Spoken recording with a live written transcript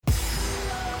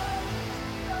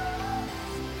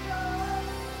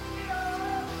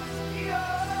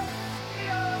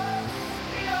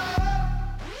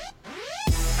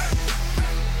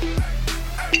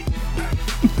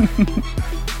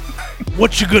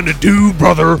What you gonna do,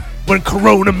 brother, when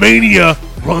Coronamania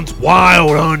runs wild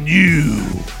on you?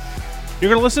 You're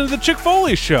gonna listen to the Chick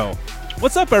Foley Show.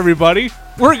 What's up, everybody?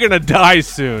 We're gonna die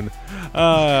soon.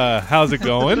 How's it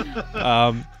going?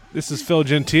 This is Phil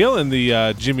Gentile in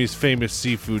the Jimmy's Famous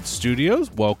Seafood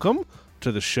Studios. Welcome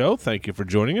to the show. Thank you for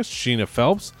joining us. Sheena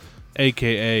Phelps,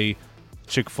 a.k.a.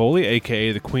 Chick Foley,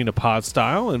 a.k.a. the Queen of Pod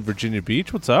Style in Virginia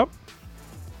Beach. What's up?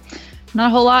 Not a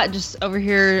whole lot. Just over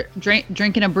here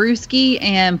drinking a brewski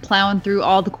and plowing through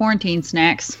all the quarantine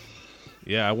snacks.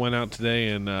 Yeah, I went out today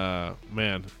and,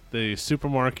 man, the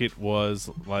supermarket was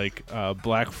like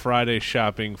Black Friday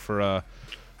shopping for a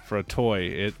toy.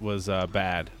 It was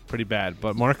bad, pretty bad.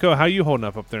 But Marco, how you holding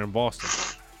up there in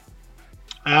Boston?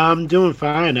 I'm doing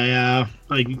fine. I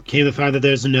came to find that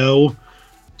there's no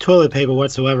toilet paper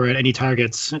whatsoever at any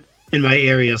Targets in my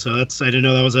area, so I didn't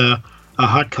know that was a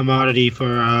hot commodity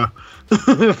for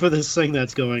for this thing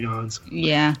that's going on. So,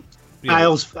 yeah.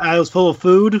 Aisles full of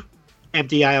food,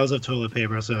 empty aisles of toilet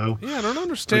paper. So yeah, I don't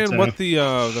understand what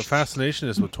the fascination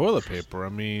is with toilet paper. I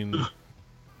mean,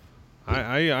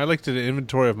 I looked at the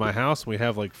inventory of my house, and we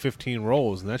have like 15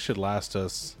 rolls, and that should last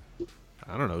us,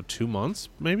 I don't know, 2 months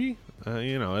maybe. At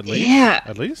least. Yeah.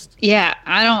 At least. Yeah,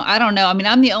 I don't know. I mean,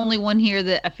 I'm the only one here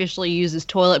that officially uses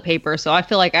toilet paper, so I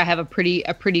feel like I have a pretty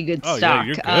good stock. Yeah,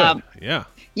 you're good. Yeah.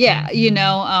 Yeah,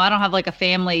 I don't have like a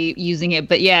family using it,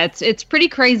 but yeah, it's pretty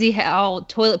crazy how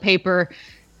toilet paper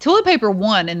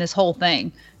won in this whole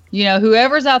thing.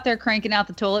 Whoever's out there cranking out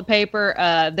the toilet paper,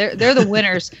 they're the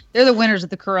winners. They're the winners of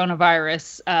the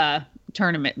coronavirus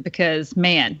tournament because,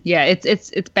 man, yeah,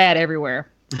 it's bad everywhere.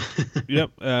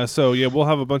 Yep. So we'll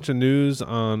have a bunch of news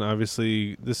on.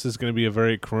 Obviously, this is going to be a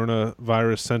very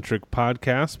coronavirus-centric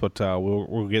podcast, but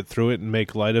we'll get through it and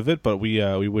make light of it. But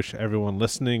we wish everyone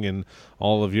listening and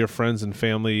all of your friends and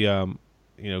family,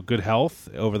 good health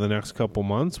over the next couple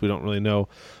months. We don't really know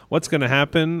what's going to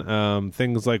happen.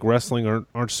 Things like wrestling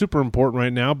aren't super important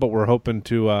right now, but we're hoping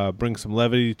to bring some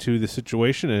levity to the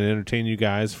situation and entertain you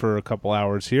guys for a couple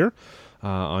hours here.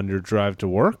 On your drive to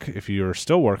work, if you're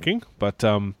still working. But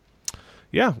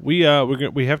we have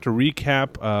to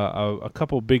recap a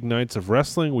couple big nights of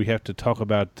wrestling. We have to talk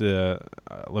about the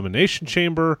Elimination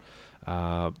Chamber,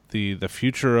 the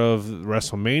future of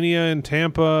WrestleMania in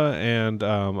Tampa, and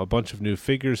a bunch of new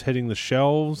figures hitting the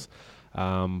shelves.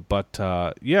 So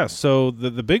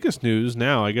the biggest news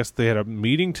now, I guess they had a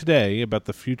meeting today about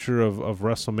the future of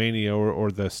WrestleMania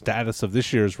or the status of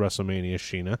this year's WrestleMania,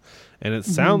 Sheena. And it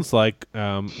sounds like,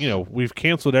 we've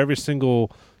canceled every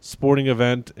single sporting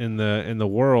event in the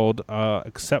world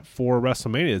except for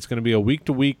WrestleMania. It's going to be a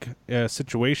week-to-week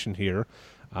situation here.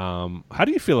 How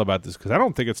do you feel about this? Because I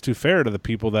don't think it's too fair to the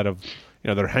people that have,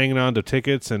 they're hanging on to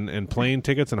tickets and plane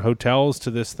tickets and hotels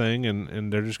to this thing,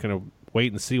 and they're just going to wait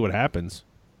and see what happens.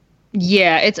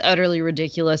 Yeah, it's utterly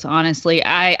ridiculous, honestly.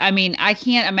 I mean, I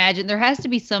can't imagine. There has to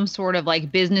be some sort of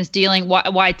like business dealing.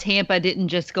 Why Tampa didn't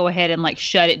just go ahead and like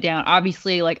shut it down?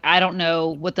 Obviously, like I don't know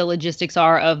what the logistics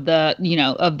are of the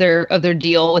of their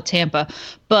deal with Tampa,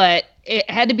 but it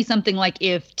had to be something like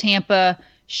if Tampa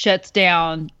shuts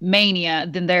down Mania,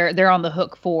 then they're on the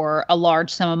hook for a large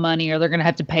sum of money, or they're going to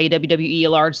have to pay WWE a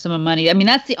large sum of money. I mean,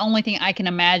 that's the only thing I can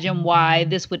imagine why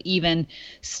this would even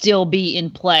still be in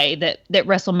play, that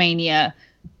WrestleMania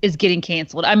is getting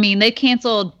canceled. I mean, they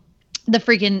canceled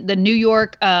the New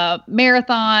York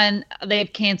marathon.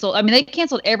 They've canceled. I mean, they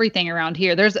canceled everything around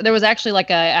here. There was actually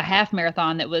like a half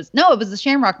marathon it was the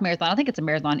Shamrock Marathon. I think it's a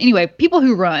marathon. Anyway, people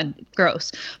who run,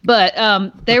 gross. But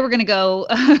they were gonna go.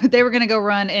 They were gonna go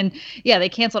run, and yeah, they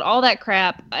canceled all that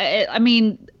crap. I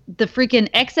mean, the freaking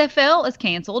XFL is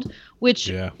canceled,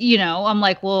 which I'm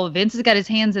like, well, Vince has got his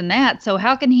hands in that, so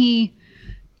how can he?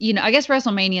 I guess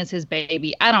WrestleMania is his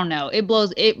baby. I don't know.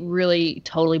 It really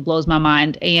totally blows my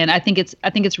mind. And I think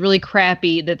it's really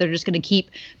crappy that they're just going to keep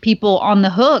people on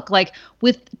the hook, like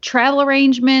with travel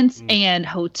arrangements and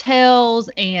hotels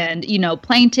and,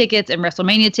 plane tickets and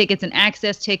WrestleMania tickets and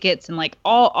access tickets and like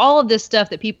all of this stuff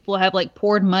that people have like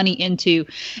poured money into.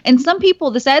 And some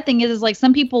people, the sad thing is like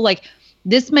some people like,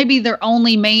 this may be their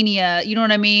only Mania, you know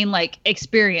what I mean? Like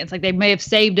experience. Like they may have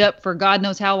saved up for God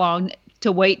knows how long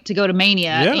to wait to go to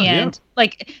Mania,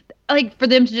 like for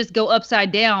them to just go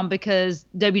upside down because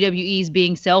WWE's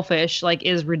being selfish, like,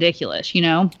 is ridiculous,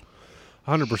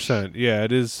 100%. Yeah,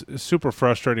 it is super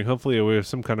frustrating. Hopefully we have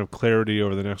some kind of clarity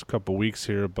over the next couple of weeks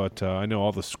here, but I know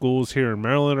all the schools here in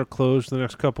Maryland are closed the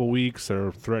next couple of weeks.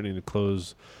 They're threatening to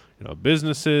close,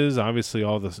 businesses. Obviously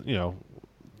all this,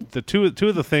 the two of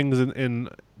the things in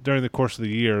during the course of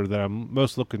the year that I'm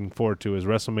most looking forward to is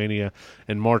WrestleMania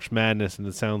and March Madness, and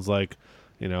it sounds like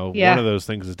one of those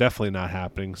things is definitely not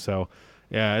happening. So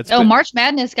Yeah, March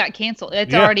Madness got canceled.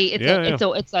 It's already it's done.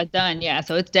 Yeah,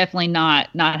 so it's definitely not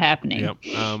happening. Yep.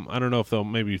 I don't know if they'll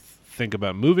maybe think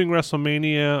about moving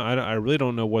WrestleMania. I really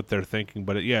don't know what they're thinking,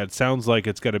 but it sounds like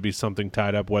it's got to be something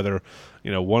tied up. Whether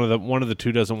one of the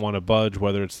two doesn't want to budge,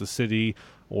 whether it's the city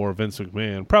or Vince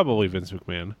McMahon. Probably Vince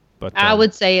McMahon. But I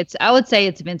would say it's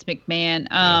Vince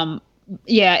McMahon.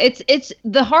 Yeah, it's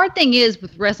the hard thing is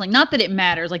with wrestling, not that it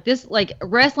matters. Like this, like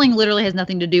wrestling literally has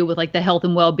nothing to do with like the health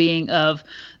and well-being of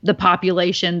the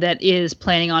population that is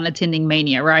planning on attending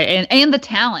Mania, right? And the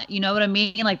talent, you know what I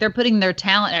mean? Like they're putting their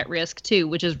talent at risk too,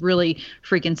 which is really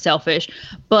freaking selfish.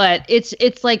 But it's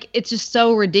like it's just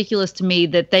so ridiculous to me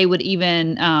that they would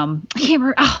even I can't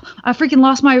remember. Oh, I freaking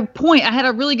lost my point. I had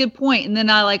a really good point and then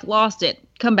I like lost it.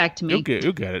 Come back to me.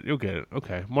 You'll get it.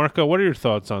 Okay. Marco, what are your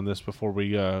thoughts on this before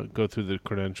we go through the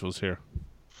credentials here?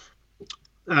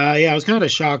 I was kind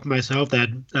of shocked myself that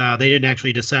they didn't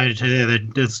actually decide today. They're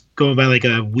just going by like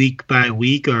a week by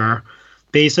week or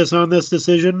basis on this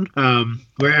decision.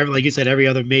 Where, like you said, every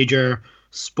other major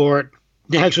sport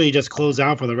actually just closed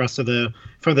out for the rest of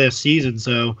their season.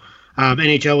 So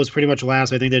NHL was pretty much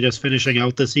last. I think they're just finishing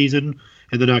out the season,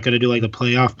 and they're not going to do like the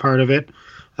playoff part of it.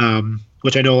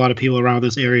 Which I know a lot of people around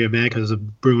this area mad because the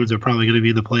Bruins are probably going to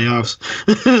be in the playoffs.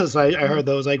 So I heard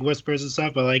those like whispers and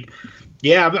stuff. But like,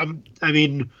 yeah, I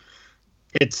mean,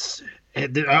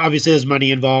 obviously there's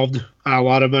money involved, a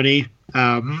lot of money,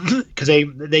 because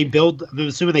they build. I'm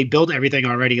assuming they build everything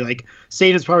already. Like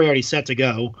stadium's probably already set to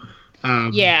go.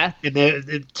 Yeah,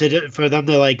 and for them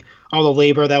to like all the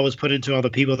labor that was put into all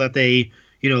the people that they,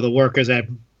 the workers that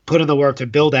put in the work to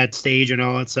build that stage and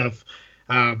all that stuff.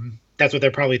 That's what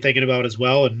they're probably thinking about as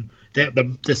well. And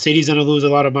the city's going to lose a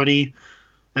lot of money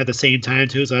at the same time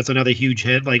too. So that's another huge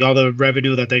hit. Like all the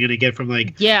revenue that they're going to get from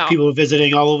people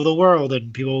visiting all over the world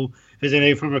and people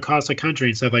visiting from across the country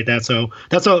and stuff like that. So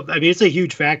that's all. I mean, it's a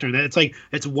huge factor. And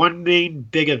it's one main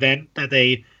big event that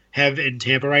they have in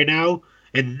Tampa right now.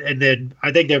 And then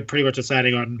I think they're pretty much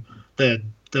deciding on the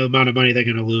amount of money they're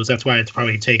going to lose. That's why it's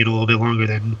probably taking a little bit longer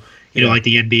than, like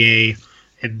the NBA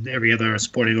and every other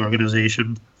sporting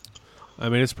organization. I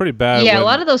mean, it's pretty bad. Yeah, a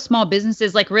lot of those small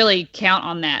businesses like really count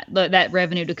on that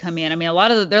revenue to come in. I mean, a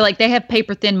lot of they have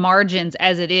paper thin margins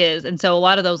as it is, and so a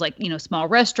lot of those like small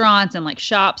restaurants and like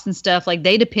shops and stuff like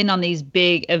they depend on these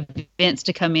big events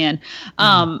to come in.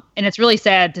 And it's really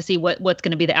sad to see what's going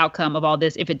to be the outcome of all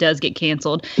this if it does get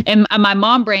canceled. And my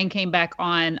mom brain came back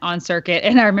on circuit,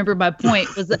 and I remember my point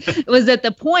was that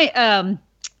the point.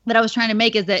 That I was trying to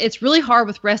make is that it's really hard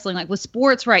with wrestling. Like with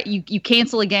sports, right? You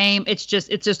cancel a game, it's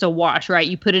just a wash, right?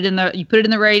 You put it in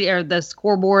the radio or the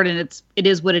scoreboard, and it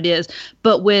is what it is.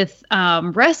 But with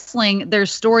wrestling,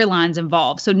 there's storylines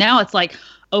involved. So now it's like,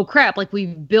 oh crap! Like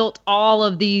we've built all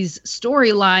of these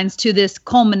storylines to this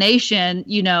culmination,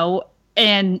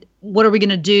 and what are we going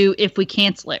to do if we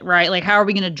cancel it, right? Like, how are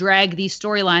we going to drag these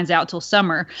storylines out till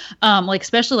summer? Like,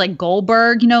 especially like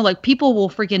Goldberg, like people will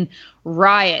freaking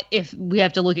riot if we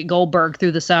have to look at Goldberg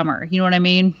through the summer. You know what I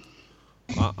mean?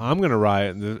 I'm going to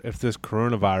riot if this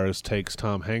coronavirus takes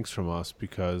Tom Hanks from us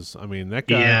because, I mean, that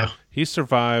guy, he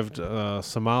survived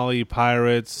Somali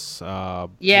pirates,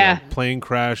 plane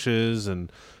crashes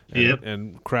and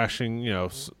crashing,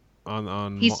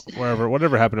 on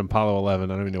whatever happened in Apollo 11.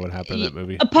 I don't even know what happened in that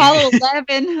movie. Apollo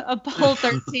 11, Apollo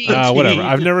 13. Whatever.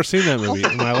 I've never seen that movie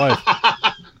in my life.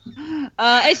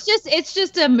 It's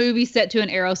just a movie set to an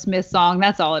Aerosmith song.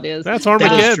 That's all it is. That's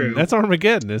Armageddon. That's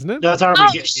Armageddon, isn't it? That's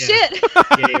Armageddon. Oh shit!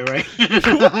 Yeah, you're right.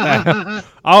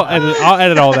 I'll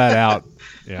edit all that out.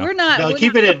 Yeah. We're not. No,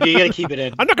 keep it in. You got to keep it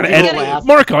in. I'm not going to edit.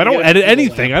 Marco, I don't edit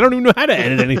anything. I don't even know how to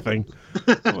edit anything.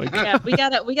 Yeah, we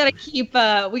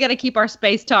gotta keep our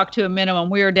space talk to a minimum.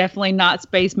 We are definitely not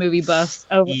space movie buffs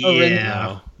over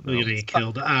we're gonna get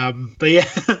killed. But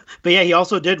yeah, he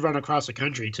also did run across the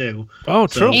country too. Oh,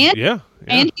 true. And,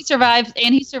 and he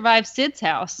survived Sid's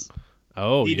house.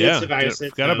 Oh, he did survive Sid's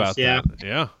forgot house, about that.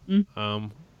 Yeah.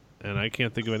 And I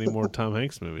can't think of any more Tom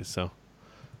Hanks movies. So,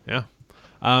 yeah.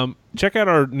 Check out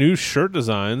our new shirt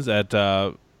designs at.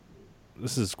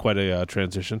 This is quite a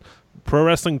transition.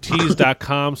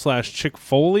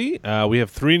 ProWrestlingTees.com/Chick-Foley. We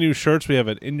have 3 new shirts. We have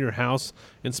an In Your House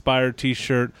inspired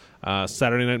T-shirt,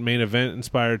 Saturday Night Main Event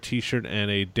inspired T-shirt,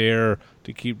 and a Dare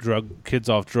to Keep Kids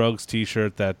Off Drugs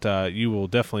T-shirt that you will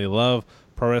definitely love.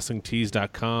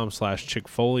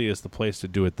 ProWrestlingTees.com/Chick-Foley is the place to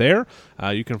do it there.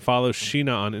 You can follow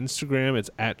Sheena on Instagram. It's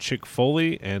at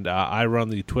Chick-Foley, and I run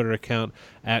the Twitter account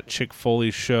at Chick-Foley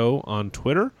Show on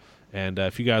Twitter. And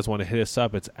if you guys want to hit us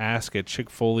up, it's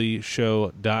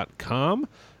ask@chickfoleyshow.com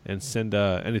and send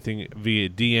anything via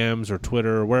DMs or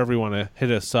Twitter or wherever you want to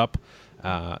hit us up.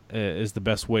 is the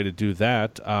best way to do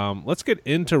that. Let's get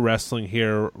into wrestling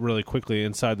here really quickly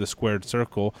inside the squared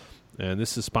circle. And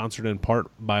this is sponsored in part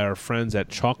by our friends at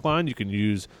Chalkline. You can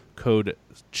use code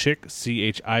CHICK,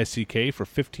 CHICK, for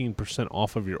 15%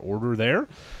 off of your order there.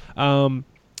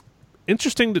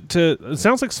 Interesting it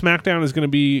sounds like SmackDown is going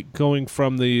to be going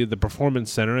from the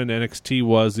Performance Center, and NXT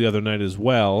was the other night as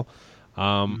well.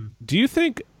 Do you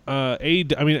think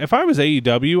if I was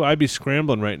AEW, I'd be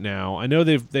scrambling right now. I know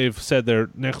they've said their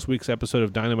next week's episode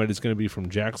of Dynamite is going to be from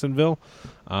Jacksonville.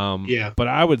 But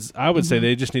I would say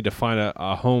they just need to find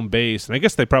a home base, and I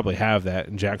guess they probably have that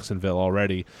in Jacksonville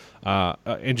already,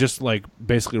 and just like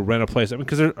basically rent a place. I mean,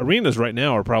 because their arenas right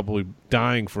now are probably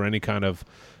dying for any kind of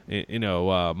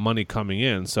money coming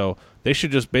in, so they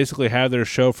should just basically have their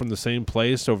show from the same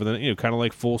place over the kind of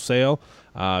like Full Sail,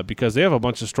 because they have a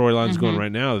bunch of storylines going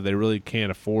right now that they really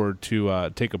can't afford to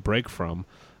take a break from.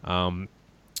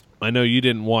 I know you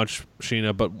didn't watch,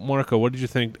 Sheena, but Marco, what did you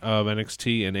think of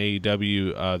NXT and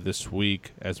AEW this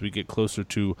week as we get closer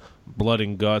to Blood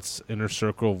and Guts, Inner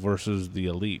Circle versus the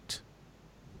Elite?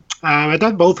 I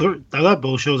thought both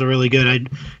shows are really good. I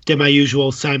did my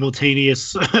usual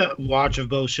simultaneous watch of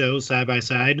both shows side by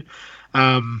side.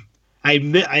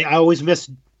 I always miss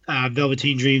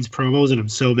Velveteen Dream's promos, and I'm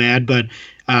so mad. But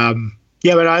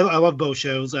but I love both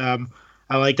shows. I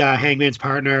liked Hangman's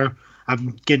Partner.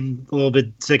 I'm getting a little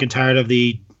bit sick and tired of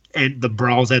the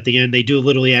brawls at the end. They do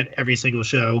literally at every single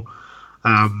show.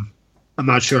 I'm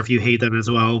not sure if you hate them as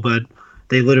well, but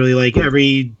they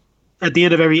literally at the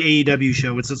end of every AEW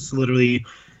show, it's just literally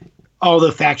all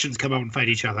the factions come out and fight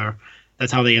each other.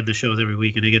 That's how they end the shows every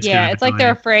week, and it gets it's like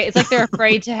they're afraid. It's like they're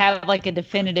afraid to have like a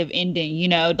definitive ending.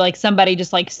 Like somebody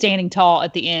just like standing tall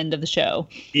at the end of the show.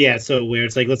 Yeah, it's so weird.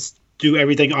 It's like let's do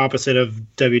everything opposite of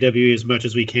WWE as much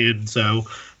as we can. So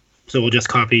we'll just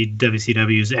copy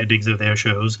WCW's endings of their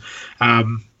shows. But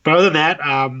other than that,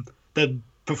 the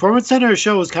Performance Center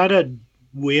show was kind of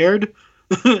weird.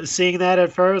 Seeing that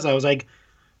at first, I was like,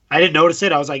 I didn't notice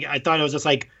it. I thought it was just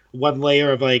like one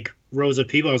layer of like rows of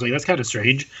people. I was like, that's kind of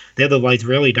strange. They had the lights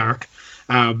really dark.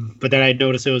 But then I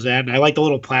noticed it was that. And I like the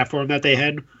little platform that they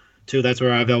had, too. That's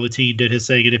where Velveteen did his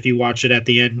thing. And if you watch it at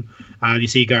the end, you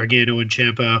see Gargano and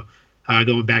Ciampa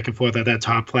going back and forth at that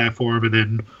top platform. And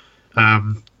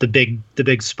then the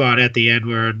big spot at the end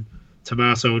where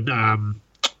Tommaso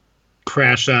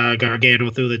crashed Gargano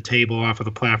through the table off of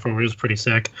the platform. It was pretty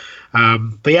sick.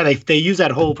 But yeah, they use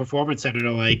that whole Performance Center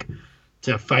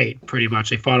to fight pretty much.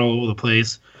 They fought all over the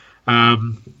place. I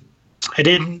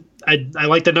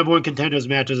like the number one contenders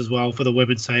matches as well for the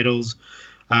women's titles.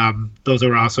 Those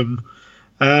are awesome.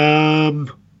 Other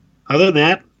than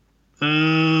that,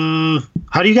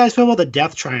 how do you guys feel about the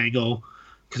Death Triangle?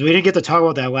 Because we didn't get to talk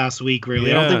about that last week,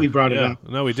 really. I don't think we brought it up.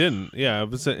 No, we didn't. Yeah,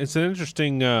 it's an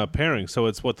interesting pairing. So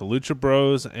it's the Lucha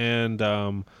Bros and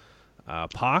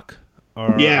Pac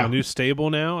are a new stable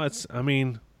now.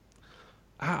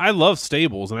 I love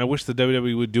stables, and I wish the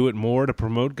WWE would do it more to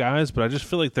promote guys, but I just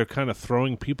feel like they're kind of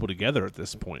throwing people together at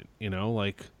this point.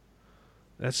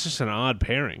 That's just an odd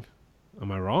pairing.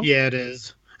 Am I wrong? Yeah, it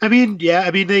is.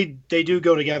 They do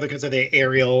go together because of the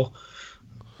aerial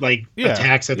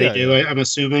attacks that they do. I'm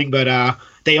assuming, but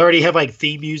they already have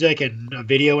theme music and a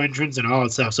video entrance and all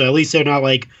that stuff. So at least they're not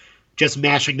just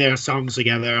mashing their songs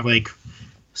together like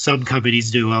some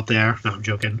companies do out there. No, I'm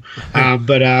joking.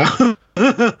 But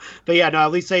yeah, no.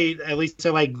 At least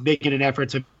they're making an effort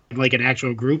to an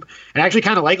actual group. And I actually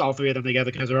kind of like all three of them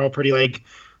together because they're all pretty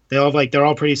they're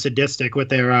all pretty sadistic with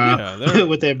their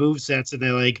with their move sets, and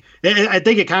I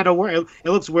think it kind of it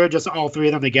looks weird just all three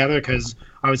of them together because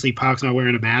obviously Pac's not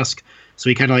wearing a mask, so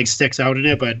he kind of sticks out in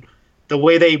it. But the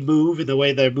way they move and the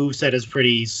way their move set is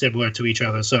pretty similar to each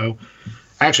other, so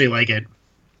I actually like it.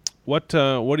 What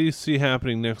do you see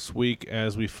happening next week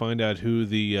as we find out who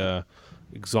the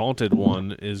Exalted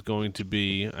One is going to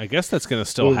be? I guess that's going to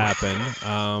still happen.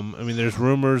 There's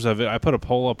rumors of it. I put a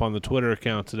poll up on the Twitter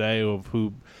account today of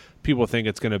who people think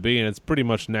it's going to be, and it's pretty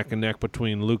much neck and neck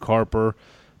between Luke Harper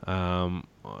and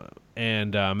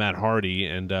Matt Hardy.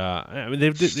 And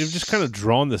they've just kind of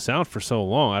drawn this out for so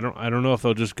long. I don't know if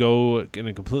they'll just go in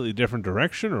a completely different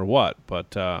direction or what.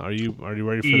 But are you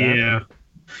ready for that?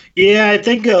 Yeah, I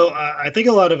think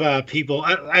a lot of people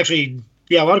actually.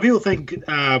 Yeah, a lot of people think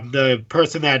the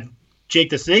person that Jake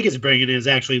the Snake is bringing is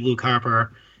actually Luke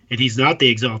Harper, and he's not the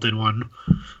Exalted One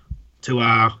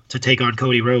to take on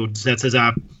Cody Rhodes. That's his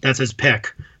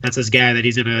pick. That's his guy that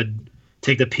he's gonna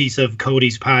take the piece of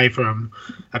Cody's pie from,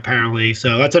 apparently.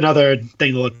 So that's another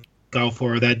thing to look out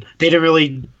for. That they didn't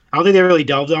really. I don't think they really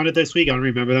delved on it this week. I don't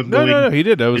remember them. No, he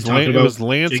did. It was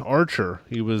Lance Jake. Archer.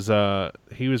 He was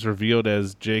revealed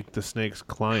as Jake the Snake's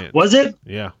client. Was it?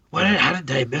 Yeah. How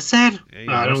did I miss that?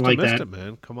 Yeah, I don't like missed that. it,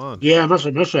 man. Come on. Yeah, I must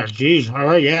have missed that. Jeez. All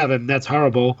right, yeah, then that's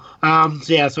horrible.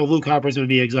 So Luke Harper's gonna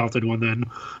be the exalted one then.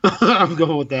 I'm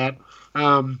going with that.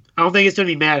 I don't think it's gonna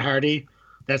be Matt Hardy.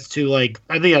 That's too I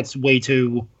think that's way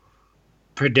too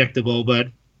predictable, but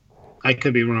I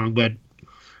could be wrong. But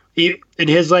in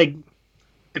his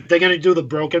if they're going to do the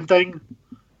broken thing,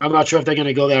 I'm not sure if they're going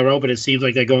to go that route, but it seems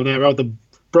like they're going that route. The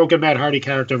broken Matt Hardy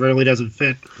character really doesn't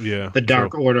fit the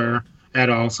Dark Order at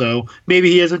all. So maybe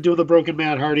he isn't doing the broken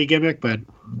Matt Hardy gimmick, but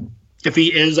if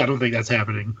he is, I don't think that's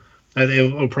happening.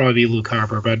 It'll probably be Luke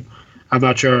Harper, but I'm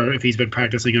not sure if he's been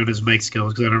practicing on his mic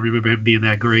skills because I don't remember him being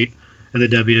that great in the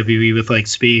WWE with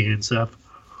speaking and stuff.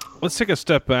 Let's take a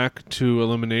step back to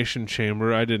Elimination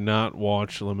Chamber. I did not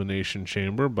watch Elimination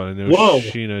Chamber, but I know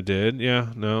Sheena did. Yeah,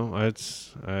 no, I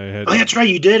had. Oh, that's right,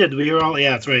 you did it. We were all.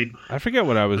 Yeah, that's right. I forget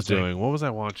what I was doing. What was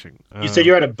I watching? You said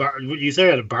you're at a bar. You said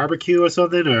you're at a barbecue or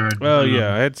something, or? Well,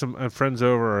 yeah, I had some friends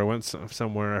over. Or I went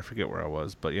somewhere. I forget where I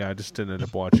was, but yeah, I just didn't end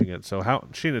up watching it. So,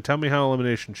 Sheena, tell me how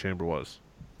Elimination Chamber was.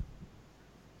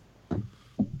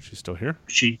 She's still here.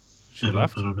 She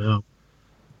left. I don't know.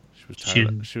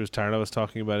 She was tired of us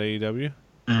talking about AEW?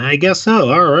 I guess so.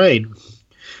 All right.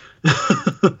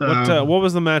 What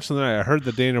was the match of the night? I heard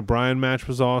the Dana Bryan match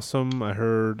was awesome. I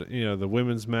heard, the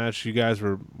women's match. You guys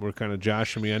were kind of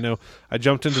joshing me. I know I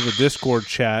jumped into the Discord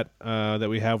chat that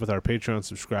we have with our Patreon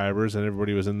subscribers, and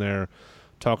everybody was in there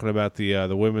talking about the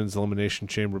women's Elimination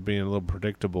Chamber being a little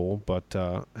predictable. But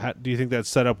do you think that's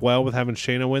set up well with having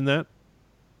Sheena win that?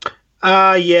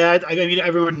 Yeah, I mean,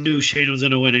 everyone knew Shane was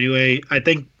going to win anyway. I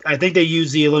think they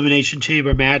used the Elimination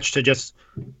Chamber match to just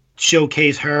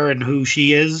showcase her and who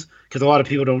she is, because a lot of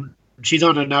people don't. She's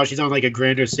on it now. She's on a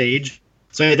grander stage,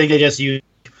 so I think they just use.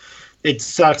 It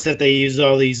sucks that they use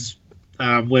all these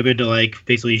women to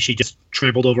basically she just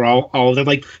trampled over all of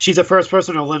them. She's the first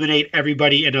person to eliminate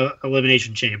everybody in an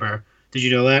Elimination Chamber. Did you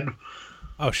know that?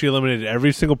 Oh, she eliminated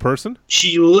every single person?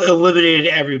 She eliminated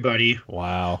everybody.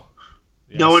 Wow.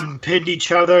 Yes. No one pinned each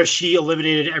other. She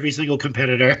eliminated every single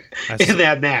competitor in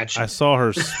that match. I saw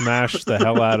her smash the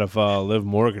hell out of Liv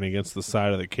Morgan against the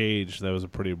side of the cage. That was a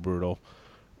pretty brutal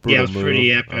yeah, it was move.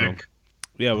 Pretty epic.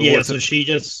 So she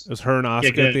just... It was her and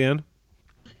Asuka at the end?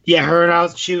 Yeah, her and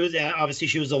Asuka. She was, obviously,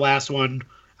 she was the last one.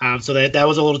 So that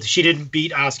was a little... She didn't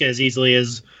beat Asuka as easily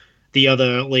as the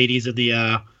other ladies in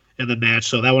the match.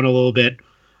 So that went a little bit...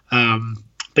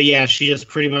 But yeah, she just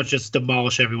pretty much just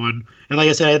demolished everyone. And like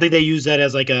I said, I think they use that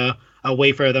as a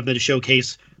way for them to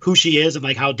showcase who she is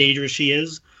and how dangerous she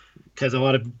is. Because a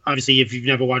lot of, obviously, if you've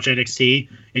never watched NXT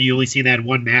and you only seen that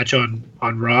one match on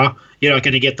Raw, you're not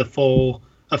going to get the full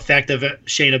effect of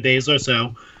Shayna Baszler.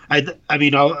 So I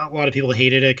mean, a lot of people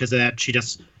hated it because of that.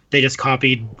 They just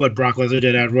copied what Brock Lesnar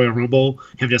did at Royal Rumble,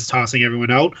 him just tossing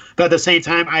everyone out. But at the same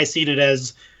time, I seen it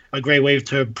as a great way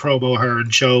to promo her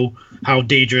and show how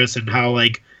dangerous and how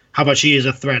much she is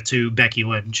a threat to Becky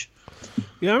Lynch.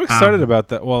 Yeah, I'm excited about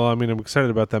that. Well, I mean, I'm excited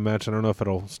about that match. I don't know if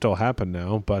it'll still happen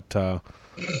now, but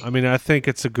I mean, I think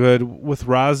it's a good with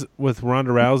Ronda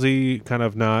Rousey kind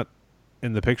of not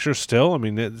in the picture still. I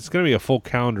mean, it's going to be a full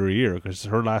calendar year because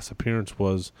her last appearance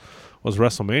was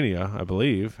WrestleMania, I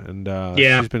believe, and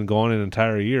she's been gone an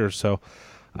entire year. So.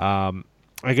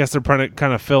 I guess they're trying to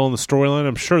kind of fill in the storyline.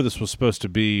 I'm sure this was supposed to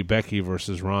be Becky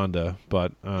versus Ronda,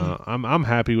 but I'm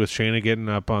happy with Shayna getting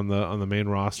up on the main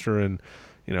roster and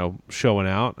showing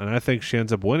out, and I think she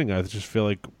ends up winning. I just feel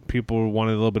like people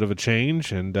wanted a little bit of a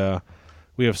change, and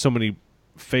we have so many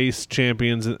face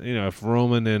champions. If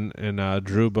Roman and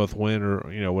Drew both win,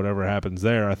 or whatever happens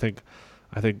there, I think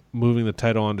moving the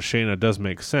title onto Shayna does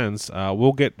make sense.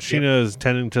 We'll get Sheena is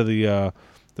tending to the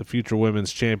future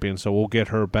women's champion, so we'll get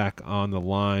her back on the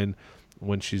line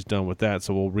when she's done with that.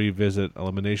 So we'll revisit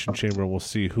Elimination Chamber. We'll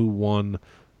see who won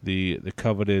the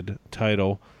coveted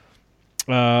title.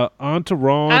 On to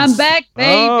Raw. I'm back,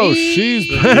 baby. Oh, she's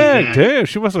back. Damn,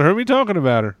 she must have heard me talking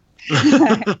about her.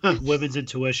 Women's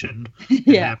intuition.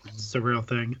 Yeah, it's a real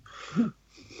thing.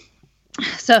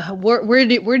 So where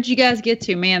did you guys get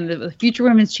to, man? The future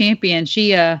women's champion.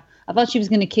 She I thought she was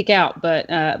going to kick out, but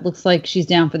it looks like she's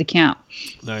down for the count.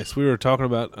 Nice. We were talking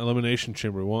about Elimination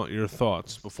Chamber. We want your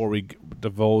thoughts before we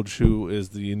divulge who is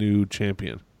the new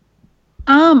champion.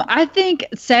 I think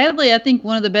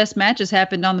one of the best matches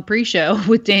happened on the pre-show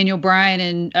with Daniel Bryan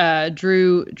and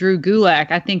Drew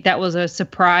Gulak. I think that was a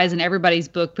surprise in everybody's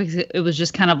book because it was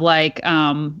just kind of why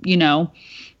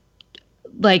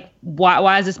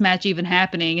is this match even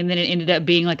happening? And then it ended up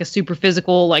being a super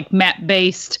physical,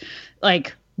 map-based,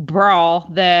 brawl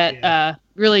that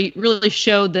really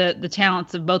showed the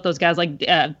talents of both those guys. Like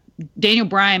Daniel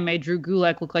Bryan made Drew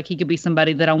Gulak look like he could be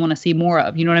somebody that I want to see more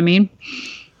of. You know what I mean?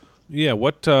 Yeah.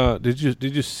 What did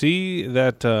you see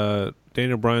that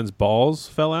Daniel Bryan's balls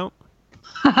fell out?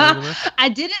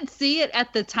 I didn't see it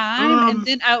at the time, and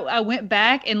then I went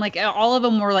back and like all of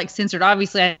them were like censored.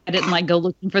 Obviously, I didn't like go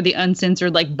looking for the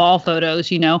uncensored like ball photos.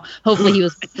 You know, hopefully he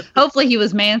was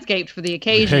manscaped for the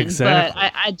occasion. Exactly.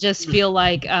 But I just feel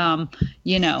like you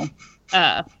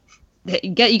got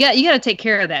to take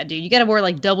care of that, dude. You got to wear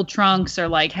like double trunks or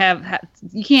like have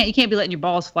you can't be letting your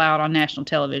balls fly out on national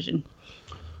television.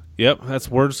 Yep, that's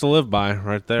words to live by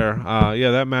right there. Yeah,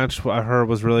 that match I heard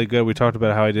was really good. We talked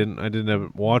about how I didn't end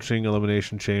up watching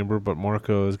Elimination Chamber, but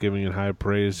Marco is giving it high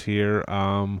praise here.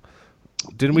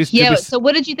 Didn't we? Yeah. So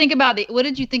what did you think about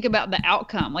the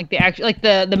outcome? Like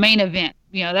the main event?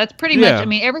 You know, that's pretty much. I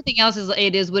mean, everything else is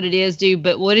what it is, dude.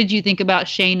 But what did you think about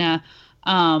Sheena?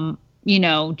 You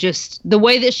know, just the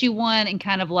way that she won, and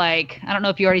kind of like, I don't know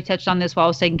if you already touched on this while I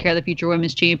was taking care of the future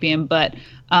women's champion, but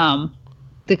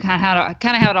the kind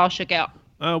of how it all shook out.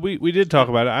 We did talk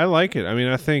about it. I like it. I mean,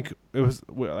 I think it was,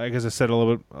 like as I said a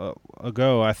little bit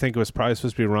ago, I think it was probably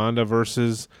supposed to be Ronda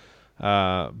versus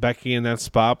Becky in that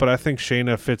spot, but I think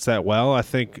Shayna fits that well. I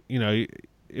think, you know,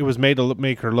 it was made to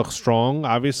make her look strong,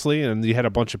 obviously, and you had a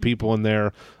bunch of people in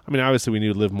there. I mean, obviously we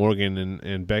knew Liv Morgan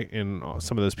and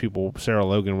some of those people, Sarah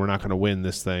Logan, were not going to win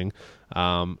this thing.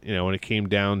 You know, when it came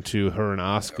down to her and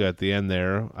Asuka at the end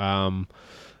there.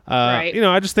 Right. You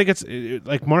know, I just think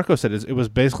like Marco said, it was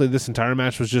basically this entire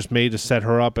match was just made to set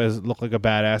her up as look like a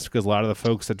badass, because a lot of the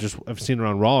folks that just have seen her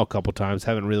on Raw a couple times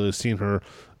haven't really seen her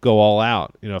go all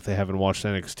out, you know, if they haven't watched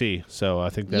NXT. So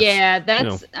I think that's... Yeah, that's... You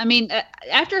know, I mean,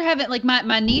 after having... Like,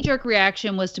 my knee-jerk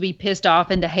reaction was to be pissed off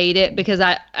and to hate it, because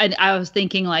I was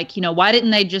thinking, like, you know, why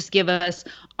didn't they just give us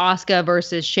Asuka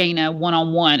versus Shayna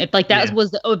one-on-one? If, like, that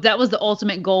was the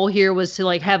ultimate goal here, was to,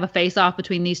 like, have a face-off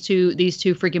between these two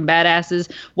freaking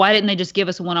badasses, why didn't they just give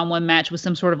us a one-on-one match with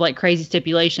some sort of, like, crazy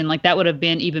stipulation? Like, that would have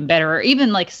been even better. Or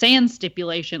even, like, sans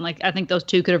stipulation. Like, I think those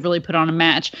two could have really put on a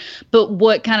match. But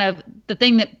what kind of... The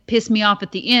thing that pissed me off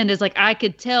at the end is, like, I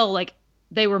could tell, like,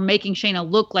 they were making Shayna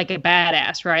look like a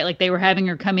badass, right? Like, they were having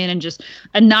her come in and just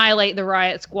annihilate the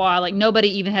Riot Squad. Like, nobody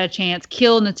even had a chance,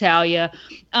 kill Natalya.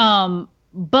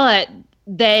 But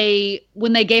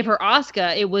when they gave her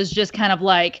Asuka, it was just kind of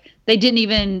like they didn't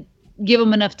even give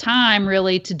them enough time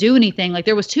really to do anything. Like,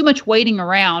 there was too much waiting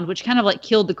around, which kind of like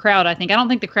killed the crowd, I think. I don't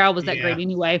think the crowd was that great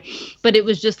anyway, but it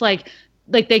was just like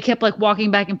they kept like walking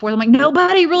back and forth. I'm like,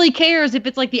 nobody really cares if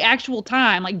it's like the actual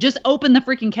time. Like, just open the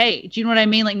freaking cage. You know what I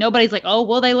mean? Like, nobody's like, oh,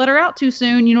 well, they let her out too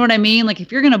soon. You know what I mean? Like, if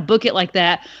you're going to book it like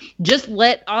that, just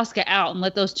let Asuka out and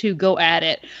let those two go at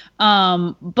it.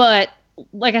 But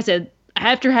like I said,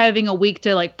 after having a week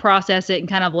to like process it and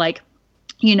kind of like,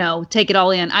 you know, take it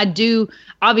all in, I do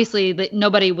obviously that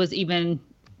nobody was even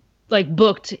like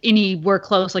booked anywhere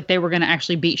close like they were going to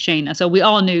actually beat Shayna. So we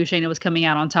all knew Shayna was coming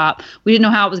out on top. We didn't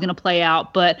know how it was going to play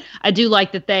out, but I do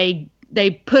like that they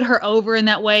put her over in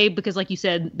that way, because like you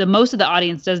said, the most of the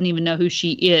audience doesn't even know who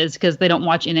she is because they don't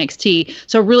watch NXT.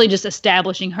 So really just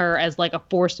establishing her as like a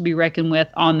force to be reckoned with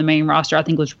on the main roster, I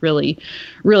think was really,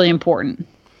 really important.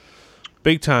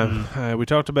 Big time. We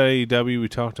talked about AEW, we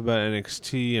talked about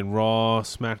NXT and Raw.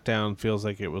 SmackDown feels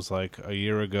like it was like a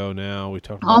year ago now. We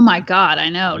talked about, oh my God, I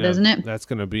know, doesn't it? That's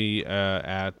going to be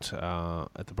at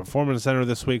the Performance Center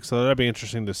this week, so that'll be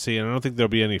interesting to see. And I don't think there'll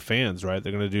be any fans, right?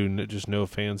 They're going to do just no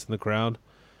fans in the crowd.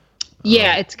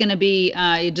 Yeah, it's going to be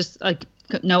just like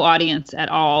no audience at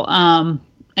all.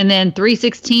 And then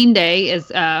 316 Day is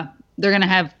they're going to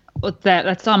have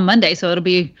that's on Monday, so it'll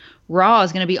be Raw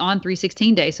is going to be on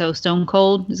 316 Day, so Stone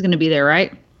Cold is going to be there,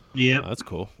 right? Yeah, that's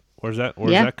cool. Where's that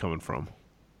coming from?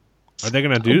 Are they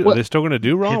going to do? Are they still going to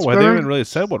do Raw? Pittsburgh? Well, they haven't really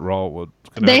said what Raw would.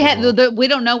 We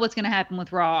don't know what's going to happen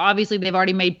with Raw. Obviously, they've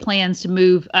already made plans to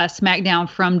move SmackDown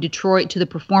from Detroit to the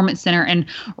Performance Center, and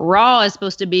Raw is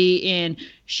supposed to be in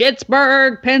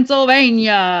Pittsburgh,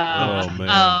 Pennsylvania. Oh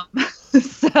man.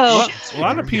 So a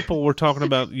lot of people were talking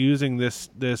about using this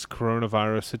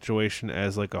coronavirus situation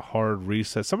as like a hard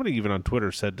reset. Somebody even on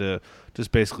Twitter said to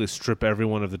just basically strip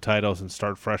everyone of the titles and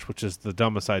start fresh, which is the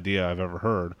dumbest idea I've ever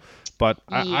heard. But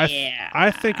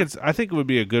I think it would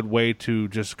be a good way to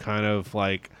just kind of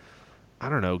like, I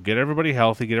don't know, get everybody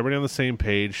healthy, get everybody on the same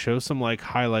page, show some like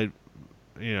highlight,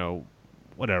 you know,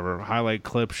 whatever, highlight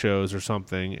clip shows or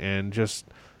something, and just,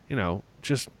 you know,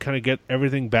 just kind of get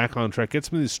everything back on track. Get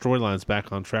some of these storylines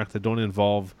back on track that don't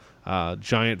involve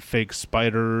giant fake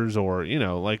spiders or, you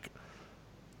know, like,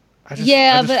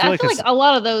 I feel like a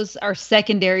lot of those are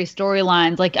secondary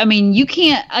storylines. Like, I mean, you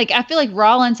can't like. I feel like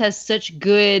Rollins has such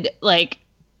good like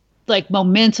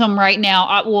momentum right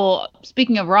now. Well,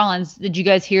 speaking of Rollins, did you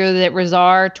guys hear that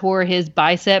Razar tore his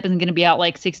bicep and is going to be out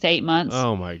like 6 to 8 months?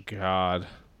 Oh my god.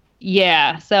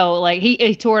 Yeah, so like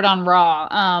he tore it on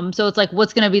Raw. So it's like,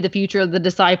 what's going to be the future of the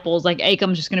Disciples? Like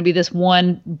Akam's just going to be this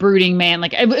one brooding man.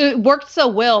 Like it worked so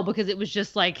well because it was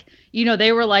just like, you know,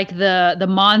 they were like the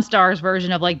Monstars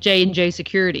version of like J&J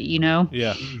Security, you know?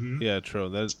 Yeah, yeah,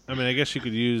 true. I mean, I guess you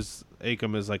could use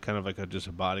Akam as like kind of like just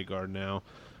a bodyguard now.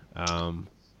 I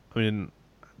mean,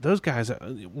 those guys,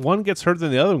 one gets hurt,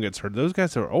 then the other one gets hurt. Those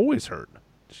guys are always hurt.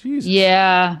 Jesus.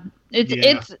 Yeah.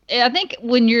 It's I think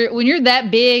when you're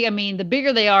that big, I mean, the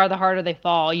bigger they are, the harder they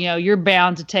fall. You know, you're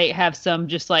bound to have some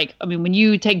just like, I mean, when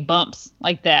you take bumps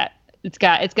like that, it's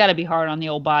got to be hard on the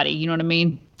old body. You know what I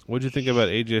mean? What'd you think about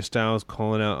AJ Styles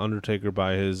calling out Undertaker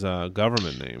by his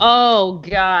government name? Oh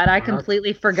God, I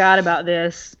completely forgot about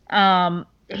this.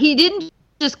 He didn't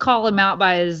just call him out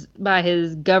by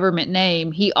his government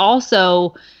name. He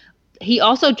also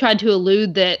tried to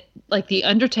allude that like the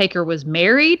Undertaker was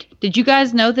married. Did you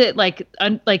guys know that like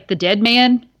the dead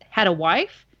man had a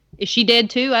wife? Is she dead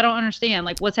too? I don't understand.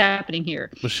 Like what's happening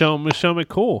here? Michelle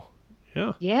McCool.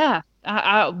 Yeah. Yeah.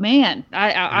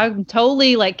 I'm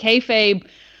totally like kayfabe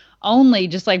only.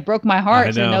 Just like broke my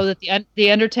heart to know that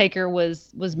the Undertaker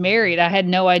was married. I had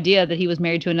no idea that he was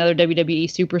married to another WWE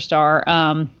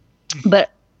superstar.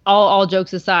 But all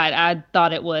jokes aside, I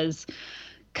thought it was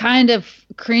kind of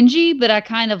cringy, but I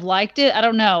kind of liked it. I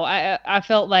don't know. I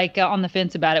felt like on the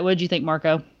fence about it. What did you think,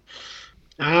 Marco?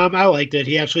 I liked it.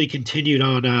 He actually continued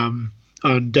on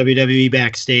WWE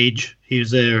backstage. He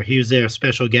was their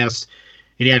special guest,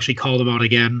 and he actually called him out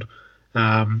again.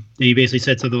 And he basically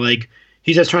said something like,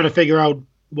 he's just trying to figure out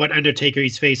what Undertaker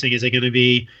he's facing. Is it going to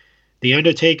be The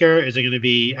Undertaker? Is it going to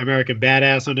be American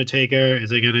Badass Undertaker?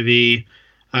 Is it going to be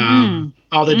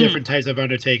all the different types of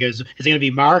Undertakers? Is it going to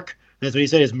be Mark? That's what he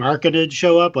said. Is Mark going to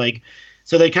show up? Like,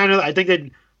 so they kind of. I think that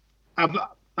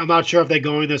I'm not sure if they're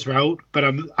going this route, but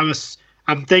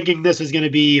I'm thinking this is going to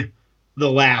be the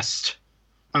last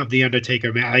of the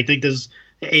Undertaker match. I think this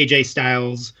AJ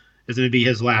Styles is going to be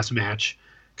his last match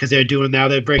because they're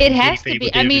breaking kayfabe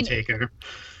with the Undertaker.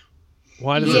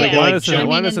 Why does it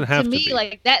have to be? Me,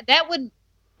 like that would.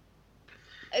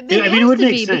 It would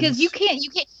make sense because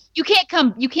you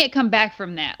can't come back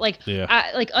from that. Like,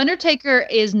 Undertaker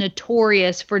is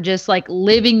notorious for just like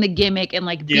living the gimmick and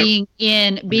like being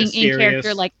in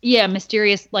character, like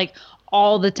mysterious, like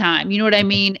all the time. You know what I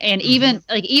mean? And even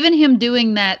him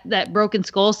doing that Broken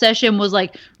Skull session was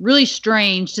like really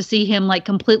strange to see him like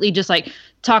completely just like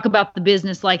talk about the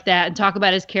business like that and talk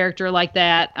about his character like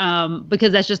that.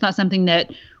 Because that's just not something that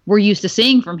we're used to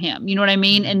seeing from him. You know what I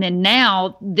mean? And then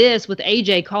now this with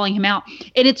AJ calling him out,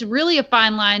 and it's really a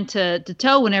fine line to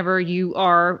toe whenever you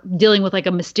are dealing with like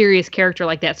a mysterious character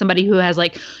like that. Somebody who has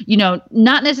like, you know,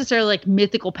 not necessarily like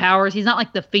mythical powers. He's not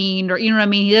like the Fiend or, you know what I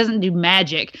mean? He doesn't do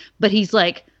magic, but he's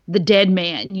like the dead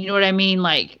man. You know what I mean?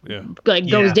 Like,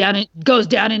 goes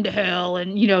down into hell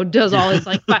and, you know, does all his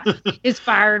like his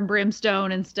fire and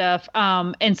brimstone and stuff.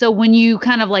 And so when you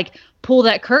kind of like pull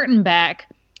that curtain back,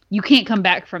 you can't come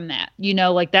back from that, you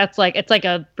know, like that's like, it's like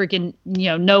a freaking, you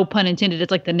know, no pun intended. It's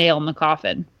like the nail in the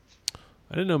coffin.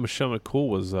 I didn't know Michelle McCool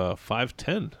was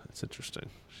 5'10". That's interesting.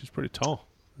 She's pretty tall.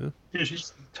 Yeah,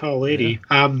 she's a tall lady.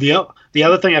 Yeah. The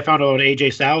other thing I found out about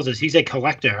AJ Styles is he's a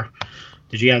collector.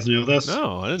 Did you guys know this?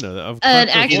 No, I didn't know that. An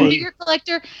action figure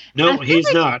collector? No, he's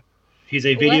not. He's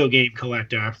a video game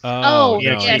collector. I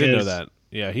didn't know that.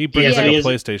 Yeah, he brings like a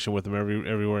PlayStation with him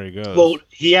everywhere he goes. Well,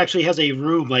 he actually has a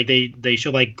room, like they show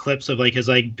like clips of like his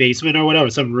like basement or whatever,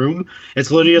 some room.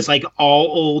 It's literally just like all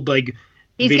old like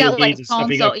he's video got like games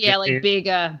console, like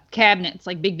big cabinets,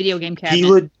 like big video game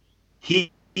cabinets.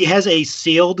 He has a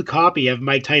sealed copy of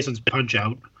Mike Tyson's Punch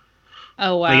Out.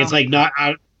 Oh wow! Like it's like not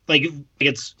like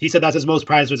it's. He said that's his most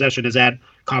prized possession is that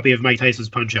copy of Mike Tyson's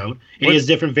Punch Out, and he has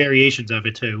different variations of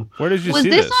it too. Where did you see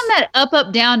this? Was this on that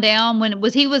Up Down Down when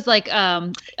he was like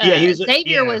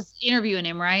Xavier was interviewing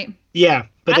him, right? Yeah,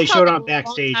 but they showed on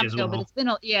backstage as well. But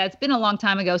it's been a long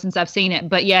time ago since I've seen it.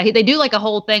 But yeah, they do like a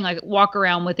whole thing, like walk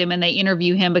around with him and they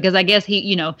interview him because I guess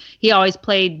he always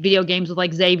played video games with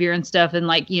like Xavier and stuff, and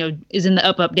like is in the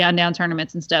Up Down Down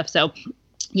tournaments and stuff. So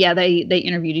yeah, they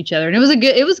interviewed each other and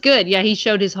it was good. Yeah, he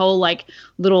showed his whole like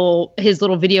little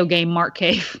video game Mark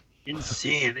cave.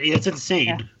 Insane. It's insane.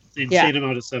 Yeah. Insane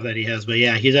amount of stuff that he has. But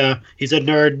yeah, he's a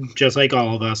nerd just like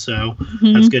all of us, so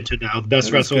that's good to know. The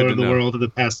best wrestler in the world of the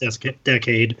past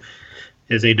decade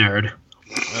is a nerd.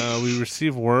 we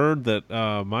received word that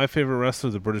my favorite wrestler,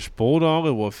 the British Bulldog,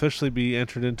 will officially be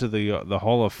entered into the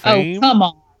Hall of Fame. Oh, come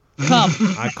on.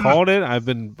 I called it. I've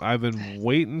been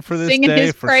waiting for this Singing day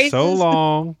his for praises. so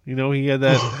long. You know, he had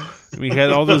that. We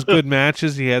had all those good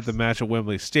matches. He had the match at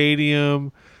Wembley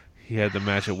Stadium. He had the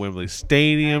match at Wembley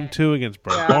Stadium too against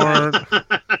Bret Hart.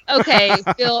 Okay,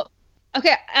 Phil.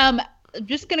 Okay, I'm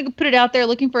just gonna put it out there.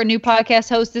 Looking for a new podcast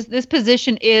host. This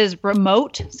position is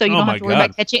remote, so you don't have to worry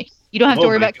about catching. You don't have to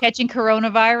worry about catching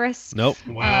coronavirus. Nope.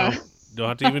 Wow. Don't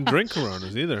have to even drink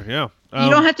Coronas either. Yeah. You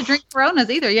don't have to drink Coronas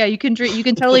either. Yeah, you can drink. You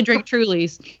can totally drink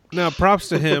Trulies. Now, props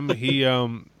to him. He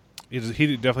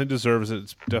definitely deserves it.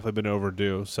 It's definitely been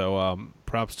overdue. So,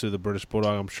 props to the British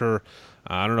Bulldog. I'm sure.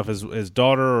 I don't know if his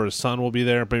daughter or his son will be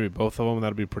there. Maybe both of them.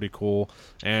 That'd be pretty cool.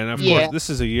 And of course, this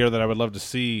is a year that I would love to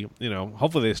see. You know,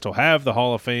 hopefully they still have the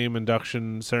Hall of Fame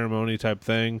induction ceremony type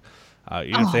thing.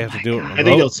 Even if they have to do it I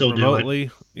think they'll still remotely.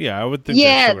 do it. Yeah, I would think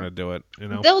they're still going to do it. You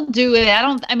know, they'll do it.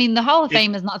 I mean, the Hall of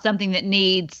Fame is not something that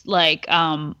needs like,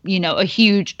 a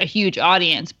huge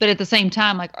audience. But at the same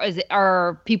time, like,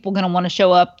 are people going to want to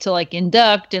show up to like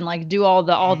induct and like do all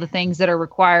the things that are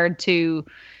required to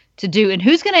do? And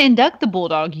who's going to induct the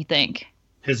Bulldog? You think?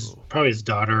 Probably his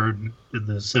daughter and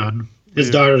the son. His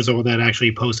daughter's the one that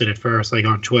actually posted it first, like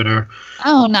on Twitter.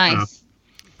 Oh, nice.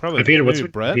 Probably Peter. What's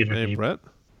Brett? Peter Hey, name? Brett.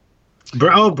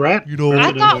 Brett. You know,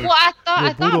 I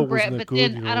thought Brett, but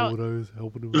good, then I don't. When I was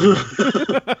helping him.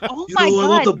 Oh my I God!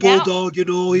 love the now- Bulldog. You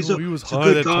know, he was he's a high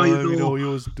good that guy. time. You know, he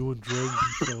was doing drugs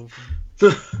and stuff.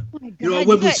 Oh my You know, God, at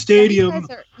Wembley Stadium.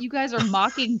 You guys are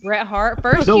mocking Bret Hart.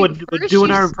 First, No, you, we're first doing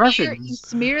you our smear- impressions. You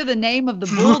smear the name of the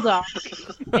Bulldog,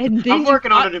 and then I'm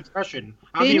working you on mock, an impression.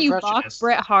 I'm then the you mock impressionist.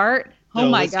 Bret Hart. Oh No,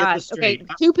 my let's get God! this Okay, straight.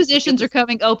 2 positions are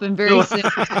coming open very No. soon.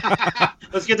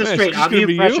 Let's get this Hey, straight. it's I'm gonna the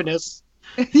be you? impressionist.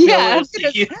 Yeah,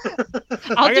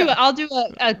 No, I'll do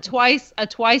a twice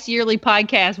yearly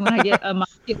podcast when I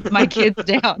get my kids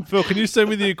down. Phil, can you send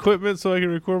me the equipment so I can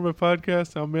record my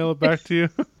podcast? I'll mail it back to you.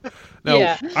 No,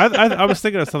 Yeah. I was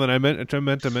thinking of something. I meant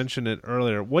to mention it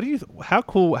earlier. What do you?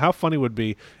 How funny would it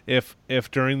be if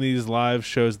during these live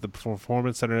shows, at the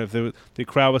Performance Center, if the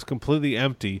crowd was completely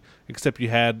empty except you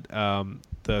had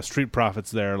the Street Profits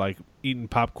there, like eating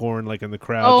popcorn, like in the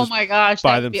crowd. Oh just my gosh,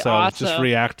 by that'd be themselves, just awesome.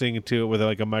 reacting to it with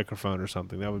like a microphone or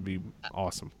something. That would be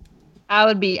awesome. I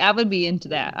would be into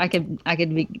that. I could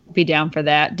be down for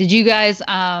that. Did you guys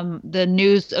the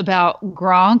news about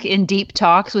Gronk in deep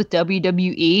talks with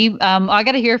WWE? I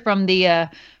got to hear from the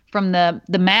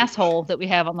mass hole that we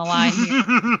have on the line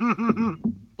here.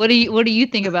 What do you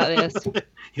think about this?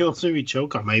 You'll see me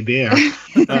choke on my beer.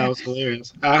 That was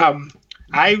hilarious. I'm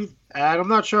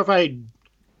not sure if I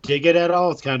dig it at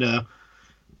all. It's kind of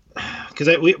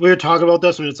because we were talking about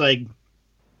this when it's like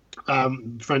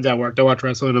friends at work that watch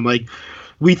wrestling. I'm like,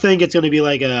 we think it's going to be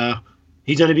like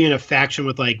he's going to be in a faction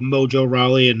with like Mojo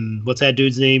Rawley and what's that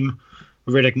dude's name,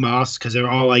 Riddick Moss, because they're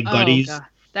all like buddies. Oh, God.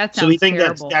 That sounds So we think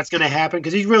terrible. that's going to happen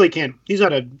because he really can't. He's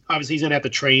not obviously he's going to have to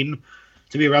train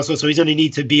to be a wrestler, so he's going to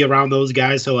need to be around those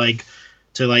guys to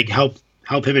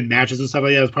help him in matches and stuff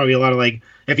like that. It's probably a lot of like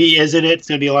if he is in it, it's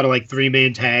going to be a lot of like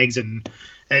 3-man tags and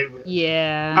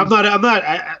Yeah.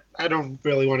 I don't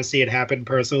really want to see it happen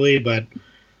personally, but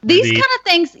These kind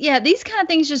of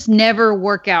things just never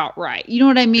work out right. You know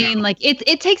what I mean? Yeah. Like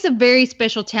it takes a very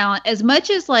special talent. As much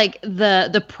as like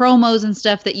the promos and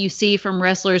stuff that you see from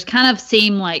wrestlers kind of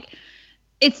seem like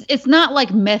it's not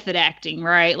like method acting,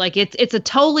 right? Like it's a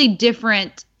totally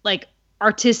different like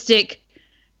artistic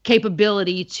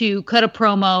capability to cut a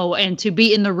promo and to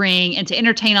be in the ring and to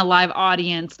entertain a live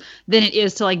audience than it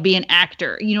is to like be an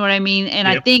actor. You know what I mean? And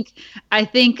Yep. I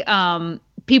think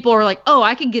people are like, oh,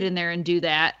 I can get in there and do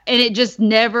that. And it just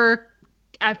never,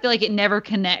 I feel like it never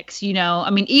connects, you know? I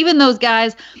mean, even those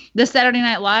guys, the Saturday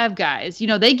Night Live guys, you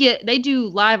know, they do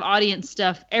live audience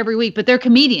stuff every week, but they're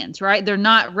comedians, right? They're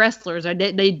not wrestlers.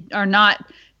 They are not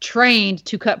trained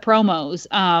to cut promos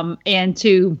and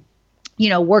to, you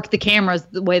know, work the cameras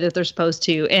the way that they're supposed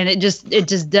to. And it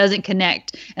just doesn't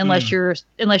connect unless you're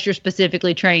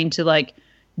specifically trained to like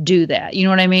do that. You know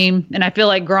what I mean? And I feel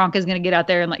like Gronk is going to get out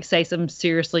there and like say some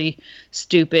seriously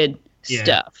stupid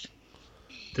stuff.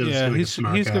 He's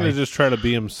going to just try to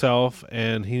be himself,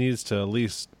 and he needs to at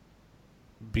least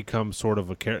become sort of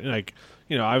a character. Like,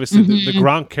 you know, obviously the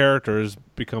Gronk character has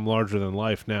become larger than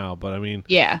life now, but I mean,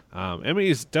 I mean,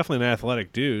 he's definitely an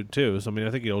athletic dude too. So I mean,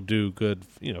 I think he'll do good,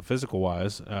 you know, physical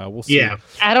wise. We'll see. Yeah.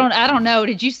 I don't know.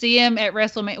 Did you see him at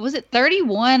WrestleMania? Was it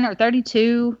 31 or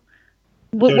 32?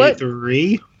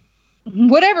 33.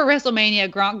 Whatever WrestleMania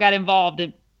Gronk got involved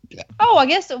in. Oh, I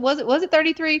guess was it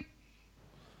 33?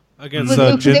 Against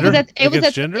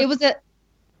Jinder? It was at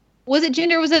Was it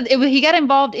Jinder? He got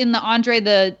involved in the Andre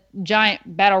the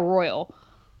Giant Battle Royal?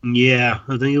 Yeah,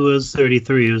 I think it was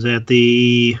 33. It was at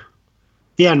the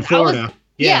in Florida.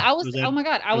 I was. Oh my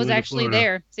God, I was actually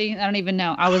there. See, I don't even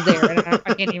know. I was there, and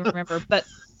I can't even remember. But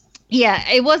yeah,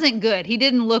 it wasn't good. He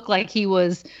didn't look like he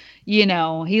was. He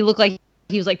looked like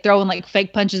he was like throwing like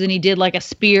fake punches, and he did like a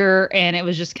spear, and it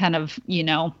was just kind of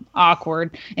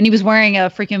awkward. And he was wearing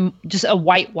just a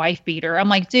white wife beater. I'm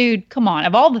like, dude, come on!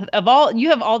 Of all, you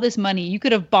have all this money, you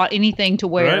could have bought anything to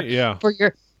wear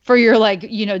for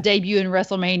your debut in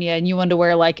WrestleMania, and you wanted to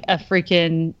wear like a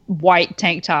freaking white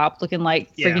tank top looking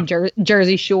like freaking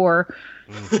Jersey Shore.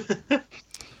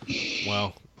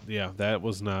 Well, yeah, that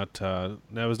was not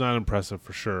impressive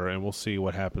for sure, and we'll see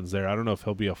what happens there. I don't know if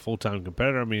he'll be a full-time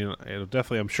competitor. I mean, it'll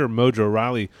definitely. I'm sure Mojo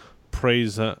Rawley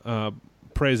prays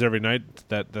every night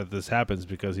that this happens,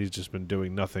 because he's just been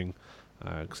doing nothing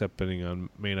except betting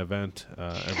on main event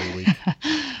every week.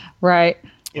 Right.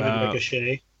 Even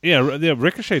Ricochet. Yeah,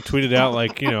 Ricochet tweeted out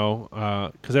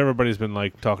because everybody's been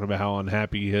like talking about how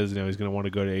unhappy he is. He's going to want to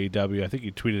go to AEW. I think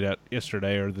he tweeted out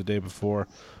yesterday or the day before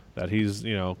that he's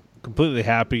completely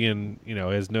happy and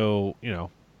has no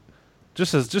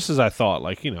just as I thought.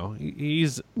 Like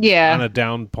he's on a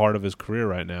down part of his career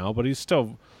right now, but he's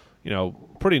still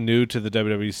pretty new to the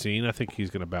WWE scene. I think he's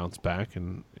going to bounce back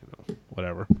and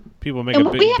whatever. People make a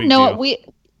big deal.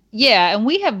 Yeah, and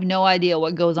we have no idea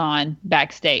what goes on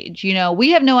backstage. We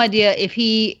have no idea if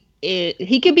he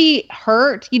could be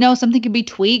hurt. Something could be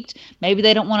tweaked. Maybe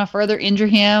they don't want to further injure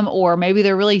him, or maybe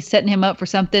they're really setting him up for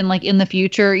something like in the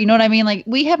future. You know what I mean? Like,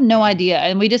 we have no idea,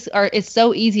 and we just are. It's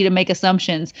so easy to make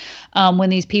assumptions when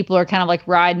these people are kind of like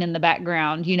riding in the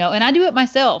background. And I do it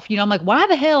myself. I'm like, why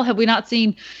the hell have we not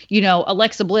seen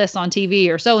Alexa Bliss on TV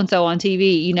or so and so on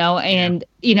TV? And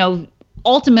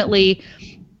ultimately,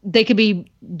 they could be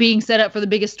being set up for the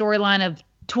biggest storyline of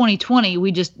 2020.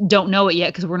 We just don't know it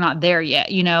yet because we're not there yet,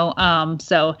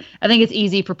 So I think it's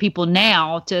easy for people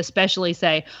now to especially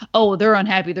say, oh, they're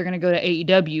unhappy, they're going to go to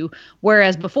AEW.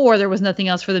 Whereas before there was nothing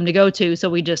else for them to go to.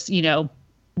 So we just,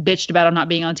 bitched about them not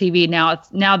being on TV. Now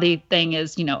the thing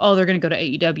is, oh, they're going to go to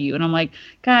AEW. And I'm like,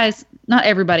 guys, not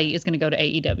everybody is going to go to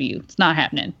AEW. It's not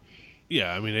happening.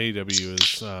 Yeah. I mean, AEW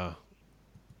is,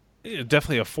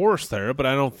 definitely a force there, but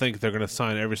I don't think they're going to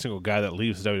sign every single guy that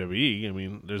leaves WWE. I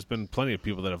mean, there's been plenty of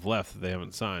people that have left that they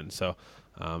haven't signed. So,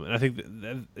 and I think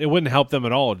that it wouldn't help them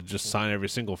at all to just sign every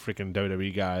single freaking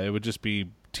WWE guy. It would just be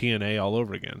TNA all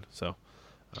over again. So,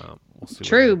 we'll see.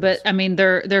 True, but I mean,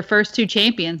 their first two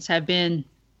champions have been,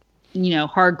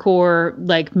 hardcore,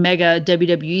 like mega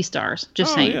WWE stars.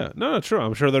 Just saying. Yeah, no, true.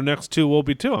 I'm sure their next two will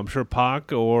be too. I'm sure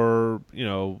Pac or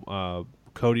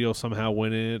Cody will somehow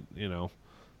win it.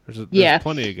 There's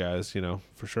plenty of guys,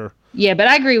 for sure. Yeah, but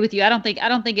I agree with you. I don't think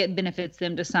it benefits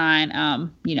them to sign,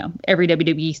 every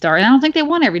WWE star. And I don't think they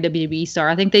want every WWE star.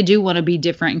 I think they do want to be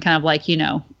different and kind of like,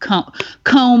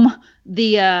 comb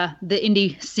the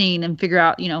indie scene and figure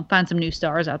out, find some new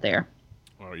stars out there.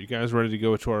 All right, you guys ready to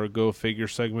go to our Go Figure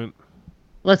segment?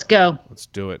 Let's go. Let's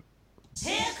do it.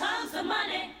 Here comes the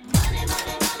money.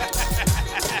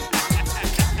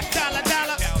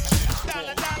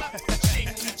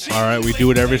 All right, we do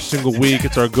it every single week.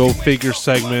 It's our Go Figure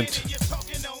segment.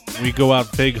 We go out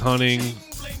fig hunting,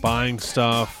 buying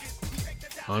stuff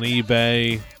on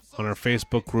eBay, on our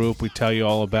Facebook group. We tell you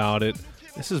all about it.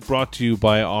 This is brought to you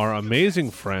by our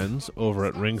amazing friends over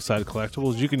at Ringside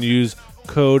Collectibles. You can use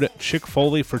code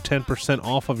ChickFoley for 10%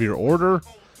 off of your order.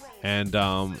 And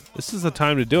this is the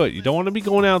time to do it. You don't want to be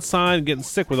going outside and getting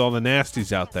sick with all the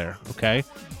nasties out there, okay?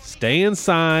 Stay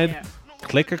inside. Yeah.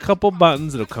 Click a couple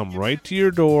buttons. It'll come right to your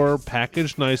door,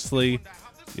 packaged nicely.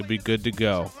 You'll be good to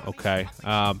go, okay?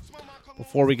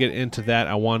 Before we get into that,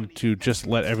 I wanted to just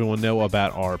let everyone know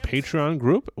about our Patreon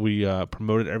group. We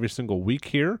promote it every single week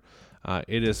here.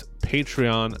 It is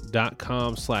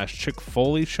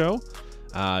patreon.com/ChickFoley Show.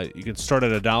 You can start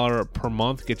at $1 per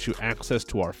month, get you access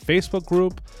to our Facebook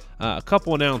group. A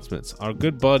couple announcements. Our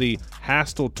good buddy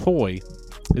Hastel Toy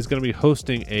is going to be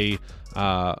hosting a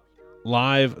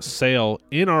live sale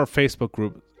in our Facebook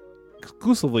group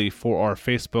exclusively for our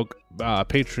Facebook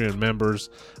Patreon members.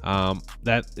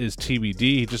 That is TBD.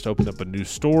 He just opened up a new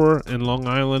store in Long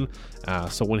Island.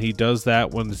 So when he does that,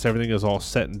 when everything is all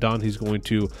set and done, he's going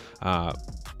to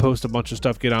post a bunch of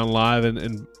stuff, get on live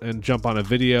and jump on a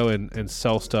video and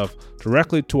sell stuff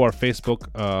directly to our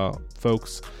Facebook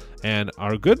folks. And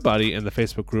our good buddy in the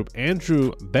Facebook group,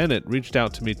 Andrew Bennett, reached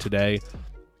out to me today.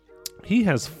 He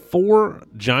has 4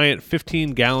 giant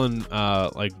 15-gallon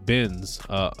bins,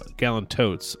 gallon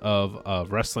totes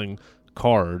of wrestling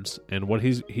cards, and what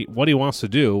he wants to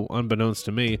do, unbeknownst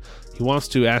to me, he wants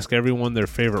to ask everyone their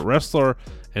favorite wrestler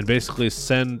and basically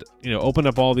send, open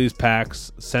up all these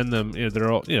packs, send them,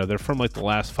 they're from like the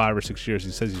last 5 or 6 years.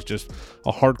 He says he's just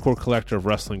a hardcore collector of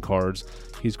wrestling cards.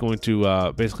 He's going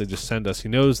to basically just send us. He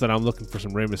knows that I'm looking for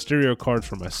some Rey Mysterio cards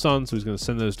for my son, so he's going to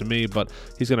send those to me, but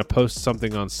he's going to post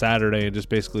something on Saturday and just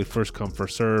basically first come,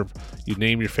 first serve. You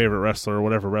name your favorite wrestler or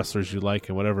whatever wrestlers you like,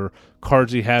 and whatever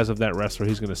cards he has of that wrestler,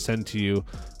 he's going to send to you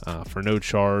for no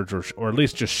charge, or at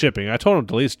least just shipping. I told him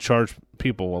to at least charge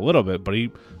people a little bit, but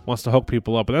he wants to hook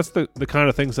people up. But that's the kind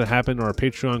of things that happen in our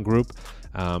Patreon group.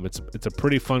 It's a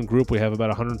pretty fun group. We have about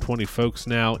 120 folks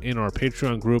now in our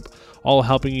Patreon group, all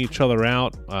helping each other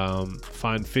out,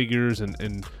 find figures,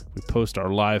 and we post our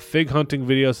live fig hunting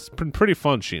videos. It's been pretty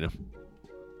fun, Sheena.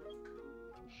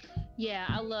 Yeah,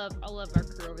 I love our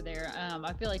crew over there.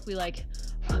 I feel like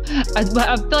I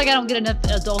feel like I don't get enough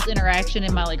adult interaction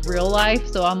in my real life,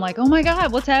 so I'm like, oh my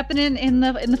god, what's happening in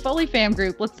the Foley fam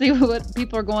group? Let's see what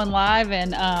people are going live,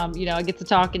 and I get to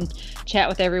talk and chat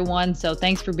with everyone. So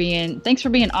thanks for being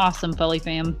awesome, Foley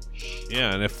fam.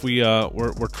 Yeah, and if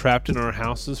we're trapped in our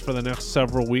houses for the next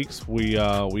several weeks, we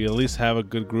at least have a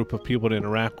good group of people to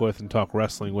interact with and talk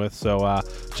wrestling with. So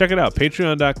check it out,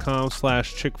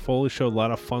 patreon.com/Chick Foley Show. A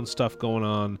lot of fun stuff going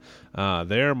on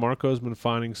there. Marco's been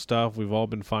finding stuff. We've all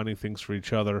been finding things for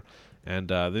each other. And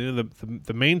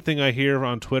the main thing I hear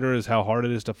on Twitter is how hard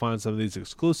it is to find some of these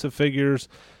exclusive figures.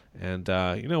 And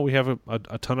we have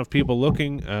a ton of people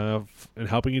looking and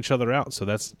helping each other out. So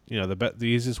that's the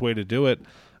easiest way to do it.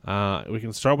 We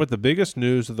can start with the biggest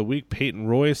news of the week: Peyton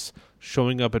Royce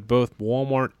showing up at both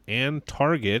Walmart and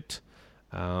Target.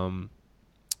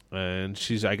 And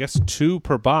she's, I guess, 2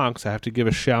 per box. I have to give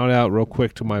a shout out real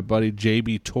quick to my buddy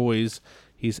JB Toys.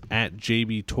 He's at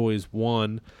JB Toys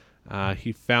 1.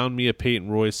 He found me a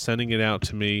Peyton Royce, sending it out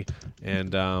to me,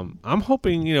 and I'm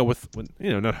hoping,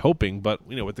 not hoping, but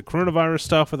with the coronavirus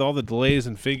stuff, with all the delays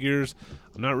and figures,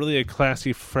 I'm not really a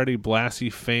classy Freddie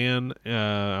Blassie fan. I'm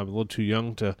a little too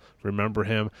young to remember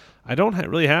him. I don't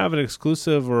really have an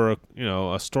exclusive or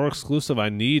a store exclusive I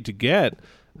need to get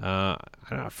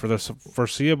for the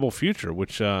foreseeable future,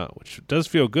 which does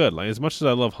feel good. Like, as much as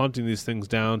I love hunting these things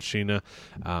down, Sheena,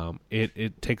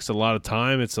 it takes a lot of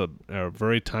time. It's a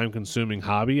very time-consuming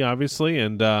hobby, obviously,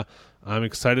 and I'm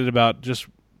excited about just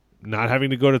not having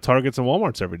to go to Targets and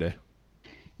Walmarts every day.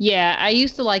 Yeah, I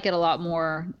used to like it a lot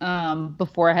more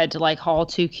before I had to haul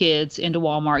 2 kids into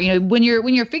Walmart. When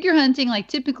you're figure hunting,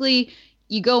 typically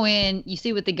you go in, you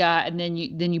see what they got, and then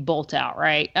you bolt out,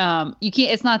 right? You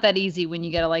can't. It's not that easy when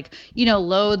you gotta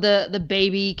load the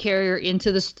baby carrier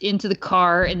into the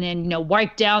cart, and then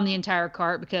wipe down the entire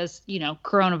cart because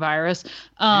coronavirus,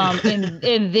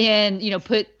 and then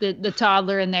put the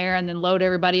toddler in there, and then load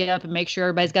everybody up and make sure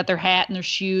everybody's got their hat and their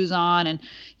shoes on, and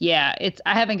yeah,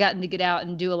 I haven't gotten to get out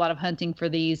and do a lot of hunting for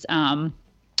these.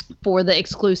 For the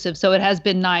exclusive. So it has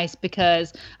been nice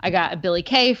because I got a Billy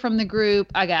Kay from the group.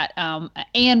 I got an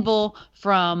Anvil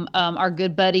from our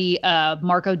good buddy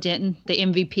Marco Denton, the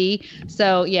MVP.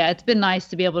 So yeah, it's been nice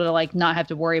to be able to not have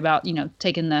to worry about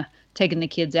taking the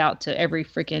kids out to every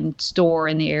freaking store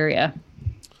in the area.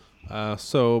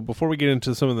 So before we get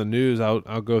into some of the news,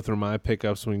 I'll go through my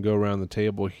pickups and we can go around the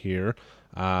table here.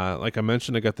 Like I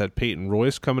mentioned, I got that Peyton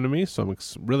Royce coming to me, so I'm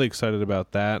really excited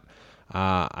about that.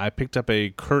 I picked up a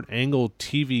Kurt Angle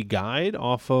TV guide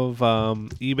off of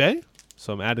eBay,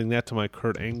 so I'm adding that to my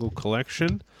Kurt Angle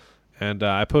collection. And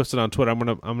I posted on Twitter. I'm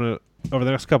gonna over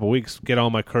the next couple of weeks get all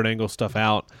my Kurt Angle stuff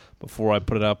out before I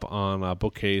put it up on a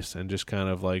bookcase and just kind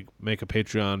of make a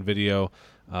Patreon video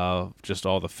of just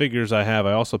all the figures I have.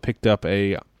 I also picked up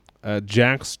a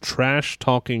Jack's Trash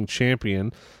Talking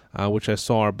Champion, which I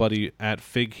saw our buddy at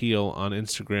Fig Heel on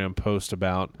Instagram post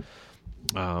about.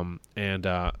 And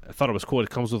I thought it was cool. It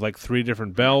comes with 3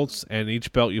 different belts, and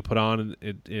each belt you put on,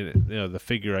 the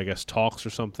figure, I guess, talks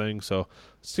or something. So it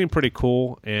seemed pretty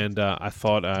cool, and I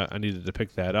thought I needed to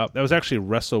pick that up. That was actually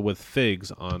Wrestle with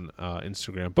Figs on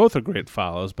Instagram. Both are great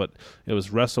follows, but it was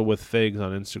Wrestle with Figs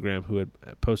on Instagram who had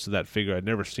posted that figure. I'd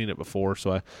never seen it before,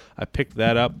 so I picked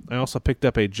that up. I also picked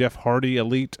up a Jeff Hardy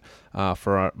Elite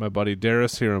for my buddy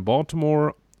Darius here in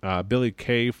Baltimore. Billy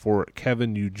Kay for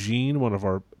Kevin Eugene, one of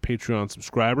our Patreon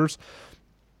subscribers.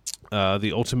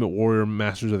 The Ultimate Warrior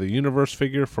Masters of the Universe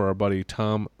figure for our buddy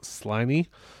Tom Sliney.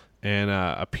 And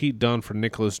a Pete Dunne for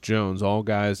Nicholas Jones, all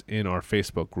guys in our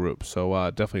Facebook group. So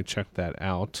definitely check that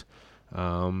out.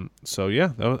 So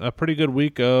yeah, that was a pretty good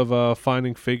week of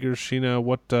finding figures. Sheena,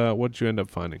 what'd you end up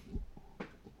finding?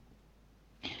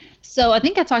 So I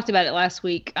think I talked about it last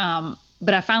week.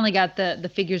 but I finally got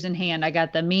the figures in hand. I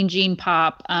got the Mean Gene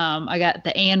Pop. I got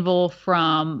the Anvil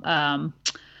from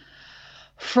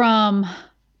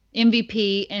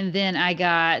MVP, and then I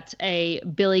got a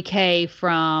Billy Kay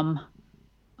from,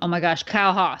 oh my gosh,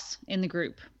 Kyle Haas in the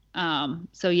group.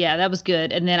 So yeah, that was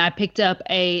good. And then I picked up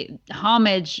a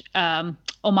homage,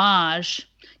 homage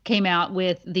came out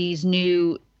with these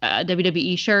new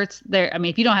WWE shirts. I mean,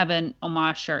 if you don't have an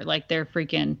homage shirt, like they're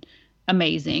freaking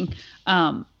amazing.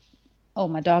 Oh,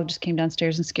 my dog just came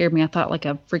downstairs and scared me. I thought like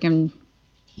a freaking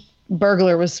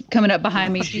burglar was coming up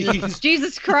behind me.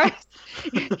 Jesus Christ.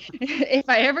 If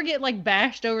I ever get like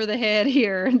bashed over the head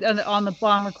here while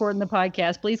I'm recording the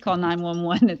podcast, please call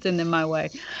 911. It's in my way.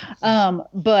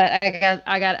 But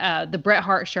I got the Bret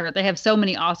Hart shirt. They have so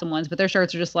many awesome ones, but their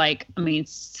shirts are just like, I mean,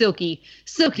 silky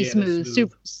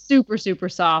smooth, super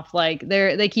soft. Like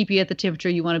they keep you at the temperature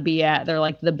you want to be at. They're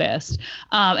like the best.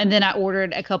 And then I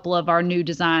ordered a couple of our new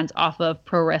designs off of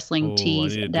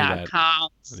ProWrestlingTees.com.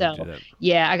 So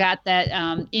yeah, I got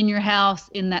that In Your House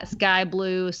in that sky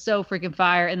blue, so freaking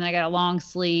fire. And then I got a long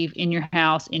sleeve In Your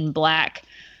House in black.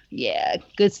 Yeah,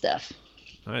 good stuff.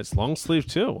 Nice. Long sleeve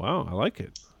too. Wow, I like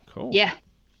it. Cool. Yeah.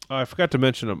 Oh, I forgot to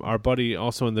mention him. Our buddy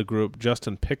also in the group,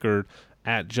 Justin Pickard,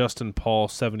 at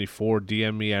JustinPaul74,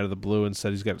 DM'd me out of the blue and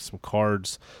said he's got some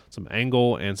cards, some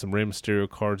Angle and some Rey Mysterio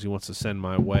cards he wants to send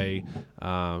my way.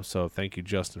 So thank you,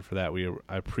 Justin, for that.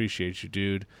 I appreciate you,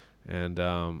 dude. And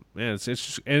man, it's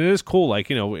just, and it is cool. Like,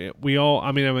 you know, we all.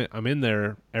 I mean, I'm in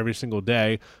there every single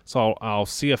day, so I'll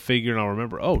see a figure and I'll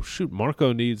remember. Oh shoot,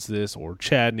 Marco needs this or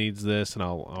Chad needs this, and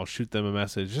I'll shoot them a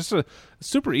message. Just a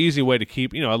super easy way to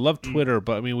keep. You know, I love Twitter,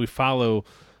 but I mean, we follow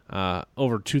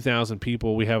over 2,000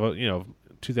 people. We have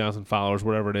 2,000 followers,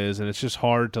 whatever it is, and it's just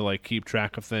hard to like keep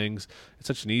track of things. It's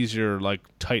such an easier, like,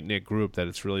 tight knit group that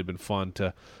it's really been fun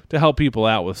to help people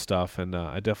out with stuff, and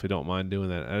I definitely don't mind doing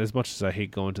that. As much as I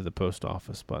hate going to the post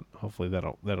office, but hopefully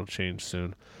that'll change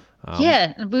soon.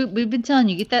 Yeah, we've been telling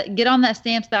you get on that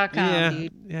stamps.com,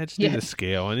 dude. Yeah, I just need a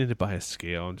scale. I need to buy a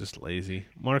scale. I'm just lazy.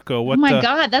 Marco, what? Oh my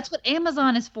God, that's what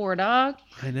Amazon is for, dog.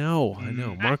 I know.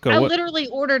 Marco, I literally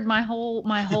ordered my whole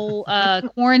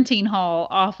quarantine haul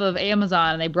off of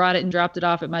Amazon, and they brought it and dropped it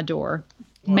off at my door.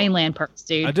 Mainland perks,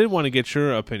 dude. I did want to get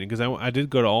your opinion because I did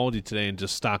go to Aldi today and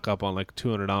just stock up on like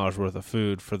 $200 worth of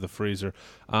food for the freezer.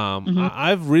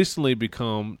 I've recently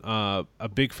become a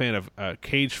big fan of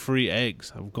cage-free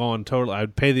eggs. I've gone total.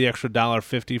 I'd pay the extra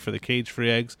 $1.50 for the cage-free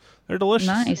eggs. They're delicious.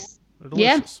 Nice. They're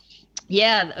delicious.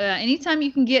 Yeah. Anytime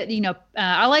you can get,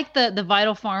 I like the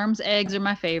Vital Farms eggs are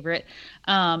my favorite.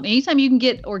 Anytime you can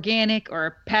get organic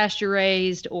or pasture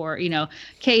raised or,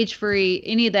 cage free,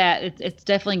 any of that, it's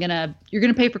definitely you're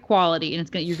going to pay for quality, and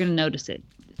you're going to notice it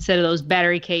instead of those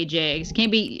battery cage eggs. Can't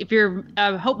be,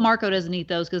 I hope Marco doesn't eat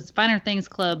those, because Finer Things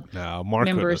Club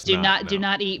members do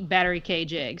not eat battery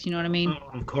cage eggs. You know what I mean?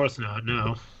 Oh, of course not.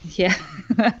 No. Yeah.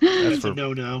 That's a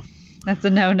no-no. That's a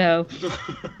no-no.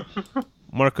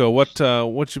 Marco,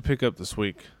 what you pick up this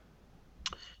week?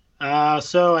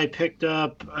 So I picked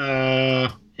up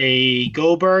a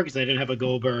Goldberg, because I didn't have a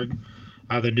Goldberg,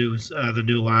 the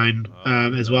new line,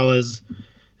 as well as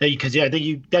because I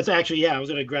think that's actually I was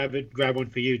gonna grab one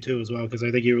for you too as well, because I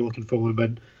think you were looking for one,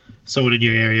 but someone in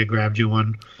your area grabbed you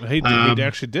one. He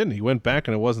actually didn't. He went back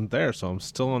and it wasn't there, so I'm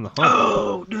still on the hunt.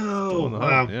 Oh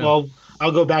no! Yeah. Well,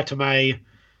 I'll go back to my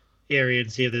area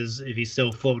and see if he's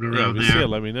still floating around there. If you see it,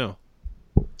 let me know.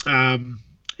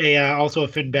 Also a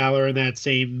Finn Balor in that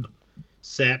same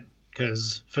set,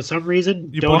 because for some reason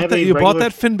you bought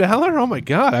that Finn Balor. Oh my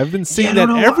God, I've been seeing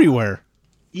that everywhere.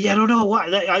 Yeah, I don't know why.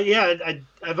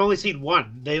 I've only seen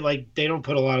one. They don't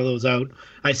put a lot of those out.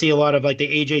 I see a lot of like the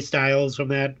AJ Styles from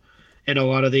that, and a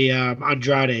lot of the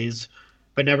Andrades,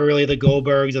 but never really the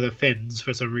Goldbergs or the Finns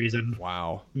for some reason.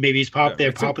 Wow. Maybe he's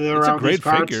they're popular around these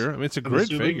parts. It's a great figure. I mean, it's a great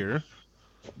figure.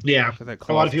 Yeah,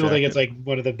 a lot of people think it's like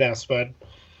one of the best, but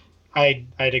I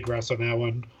digress on that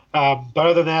one. But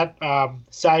other than that,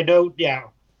 side note,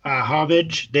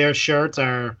 Homage, their shirts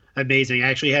are amazing. I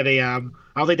actually had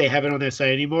I don't think they have it on their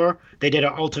site anymore. They did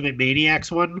an Ultimate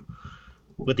Maniacs one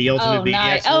with the Ultimate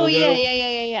Maniacs logo. Oh,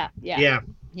 yeah.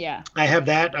 I have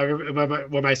that. I remember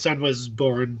when my son was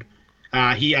born,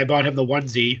 I bought him the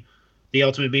onesie, the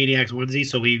Ultimate Maniacs onesie,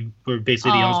 so we were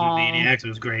basically the Ultimate Maniacs. It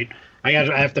was great. I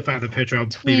have to find the picture.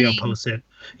 Maybe I'll post it.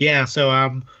 Yeah, so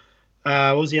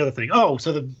what was the other thing? Oh,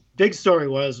 so the big story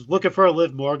was looking for a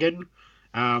Liv Morgan.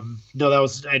 I know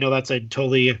that's a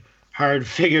totally hard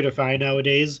figure to find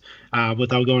nowadays,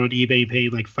 without going on eBay and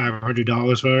paying like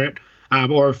 $500 for it,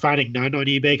 or finding none on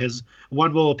eBay, because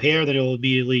one will appear, then it will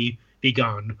immediately be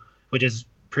gone, which is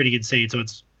pretty insane. So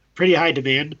it's pretty high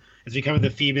demand. It's becoming the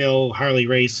female Harley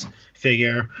Race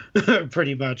figure,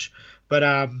 pretty much.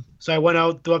 But so I went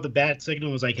out, threw up the bat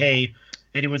signal, was like, hey,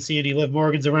 anyone see any Liv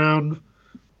Morgans around?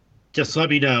 Just let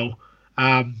me know.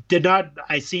 Did not.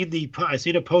 I seen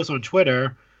a post on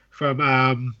Twitter from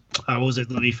what was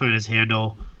it? Let me find his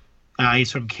handle.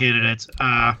 He's from Canada. It's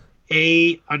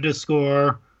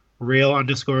A_real_zinger.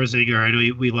 I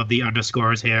know we love the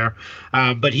underscores here.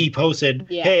 But he posted,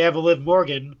 hey, I have a Liv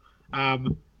Morgan.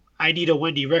 I need a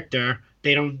Wendy Richter.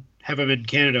 They don't have him in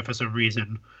Canada for some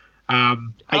reason. I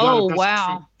got a message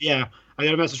from, I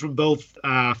got a message from both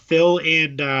Phil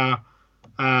and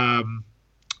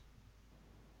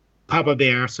Papa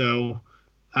Bear. So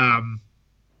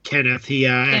Kenneth, he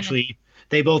actually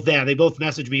they both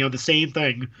messaged me on the same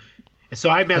thing. So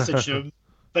I messaged him,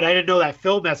 but I didn't know that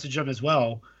Phil messaged him as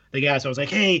well. The guy, so I was like,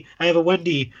 hey, I have a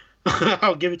Wendy.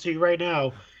 I'll give it to you right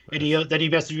now. And then he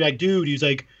messaged me like, dude, he was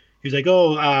like,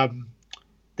 oh,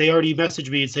 they already messaged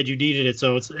me and said you needed it,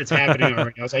 so it's happening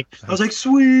already. I was like,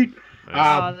 sweet.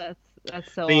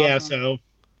 That's so awesome. Yeah, so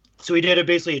we did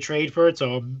basically a trade for it.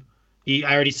 So I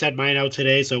already sent mine out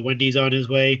today, so Wendy's on his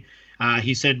way.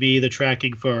 He sent me the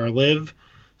tracking for Liv,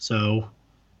 so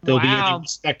they'll be in their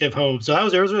respective homes. So it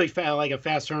was really like a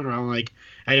fast turnaround. Like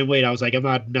I didn't wait. I was like, I'm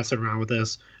not messing around with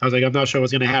this. I was like, I'm not sure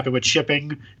what's going to happen with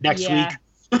shipping next week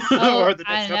or the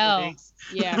next couple of days.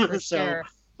 Yeah, for sure.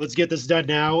 Let's get this done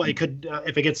now. It could,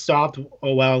 if it gets stopped,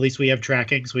 oh well, at least we have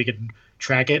tracking, so we can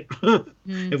track it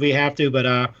if we have to. But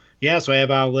so I have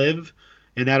Liv,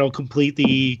 and that'll complete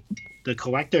the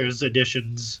collector's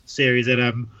editions series that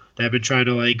I've been trying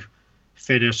to like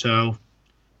finish. So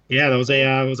yeah, that was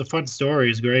a fun story. It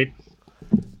was great.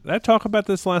 Did I talk about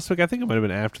this last week? I think it might have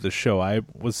been after the show. I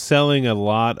was selling a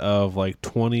lot of like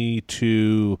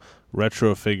 22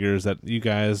 retro figures that you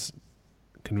guys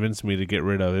convinced me to get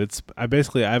rid of. I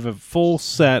have a full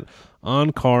set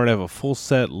on card. I have a full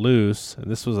set loose,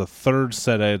 and this was a third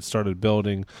set I had started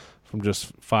building from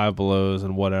just Five Belows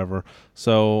and whatever.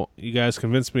 So you guys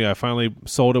convinced me. I finally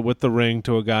sold it with the ring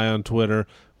to a guy on Twitter.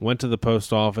 Went to the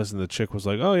post office, and the chick was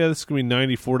like, "Oh yeah, this is gonna be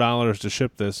 $94 to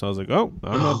ship this." So I was like, "Oh,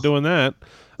 I'm not doing that."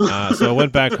 So I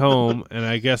went back home, and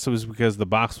I guess it was because the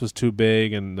box was too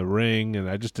big and the ring, and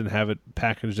I just didn't have it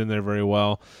packaged in there very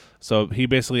well. So he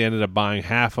basically ended up buying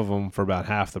half of them for about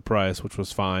half the price, which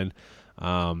was fine.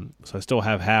 So I still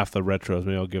have half the retros.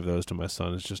 Maybe I'll give those to my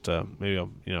son. It's just maybe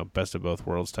a best of both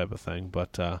worlds type of thing.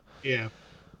 But yeah.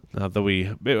 Not that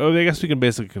I guess we can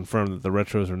basically confirm that the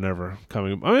retros are never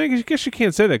coming. I mean, I guess you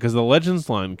can't say that because the Legends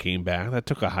line came back. That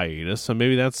took a hiatus, so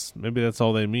maybe that's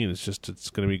all they mean. It's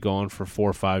going to be gone for 4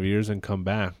 or 5 years and come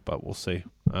back, but we'll see.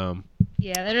 Yeah,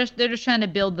 they're just trying to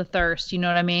build the thirst. You know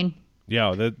what I mean?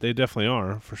 Yeah, they definitely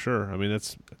are for sure. I mean,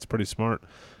 that's pretty smart.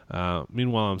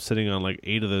 Meanwhile, I'm sitting on like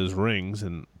 8 of those rings,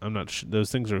 and I'm not.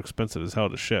 Those things are expensive as hell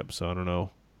to ship, so I don't know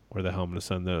where the hell I'm going to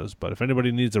send those. But if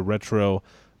anybody needs a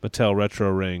Mattel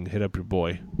retro ring, hit up your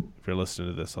boy. If you're listening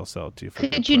to this, I'll sell it to you.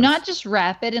 Could you not just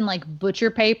wrap it in like butcher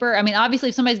paper? I mean, obviously,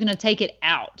 if somebody's going to take it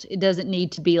out, it doesn't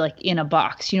need to be like in a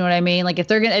box. You know what I mean? Like if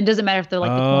they're gonna, it doesn't matter if they're like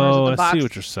the corners of the box. I see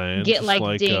what you're saying. Get like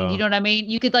dinged. You know what I mean?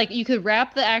 You could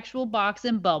wrap the actual box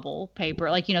in bubble paper,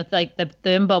 like like the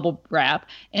in bubble wrap,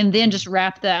 and then just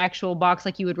wrap the actual box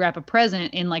like you would wrap a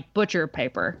present in like butcher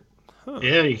paper. Huh.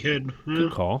 Yeah, you could.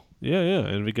 Good call. Yeah.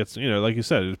 And if it gets, like you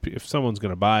said, if someone's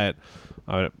going to buy it,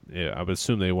 I would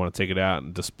assume they want to take it out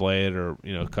and display it or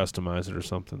customize it or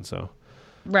something. So,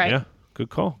 right. Yeah, good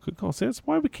call. See, that's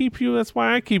why we keep you. That's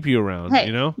why I keep you around.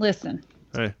 Hey, listen.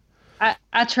 Hey,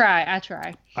 I try.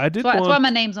 I did. That's why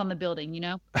my name's on the building.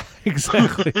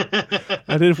 Exactly.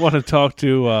 I did want to talk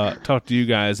to you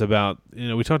guys about.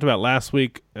 We talked about last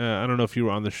week. I don't know if you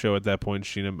were on the show at that point,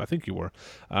 Sheena. I think you were.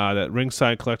 That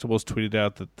Ringside Collectibles tweeted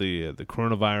out that the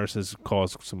coronavirus has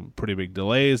caused some pretty big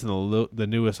delays in the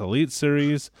newest Elite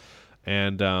series,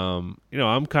 and I'm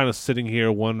kind of sitting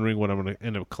here wondering what I'm going to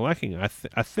end up collecting. I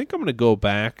think I'm going to go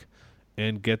back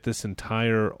and get this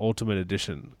entire Ultimate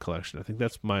Edition collection. I think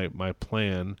that's my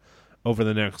plan over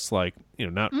the next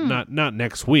not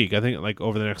next week. I think like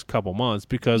over the next couple months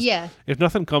because if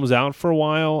nothing comes out for a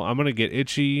while, I'm gonna get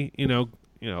itchy.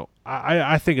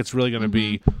 I think it's really gonna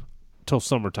be till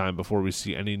summertime before we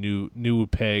see any new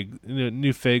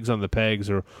figs on the pegs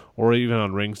or even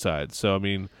on ringside. So I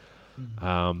mean,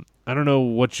 I don't know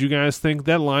what you guys think.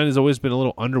 That line has always been a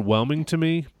little underwhelming to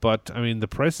me, but I mean the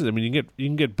prices. I mean you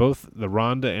can get both the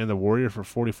Ronda and the Warrior for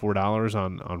 $44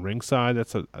 on ringside.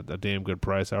 That's a damn good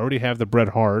price. I already have the Bret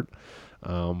Hart.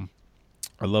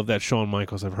 I love that Shawn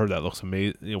Michaels. I've heard that looks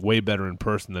amazing, way better in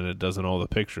person than it does in all the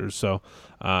pictures. So,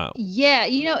 yeah,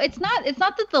 it's not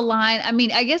that the line. I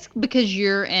mean, I guess because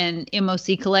you're an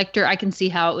MOC collector, I can see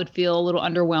how it would feel a little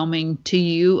underwhelming to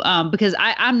you. Because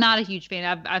I'm not a huge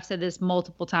fan. I've said this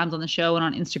multiple times on the show and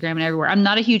on Instagram and everywhere. I'm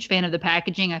not a huge fan of the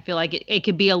packaging. I feel like it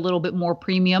could be a little bit more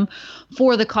premium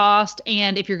for the cost.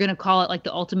 And if you're going to call it like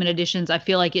the Ultimate Editions, I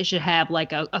feel like it should have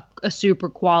like a super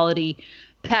quality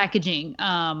packaging.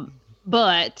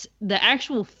 But the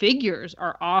actual figures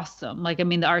are awesome. Like, I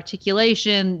mean, the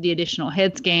articulation, the additional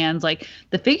head scans, like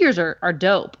the figures are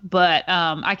dope. But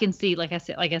I can see, like I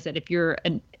said, if you're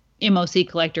an MOC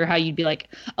collector, how you'd be like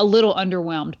a little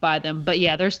underwhelmed by them. But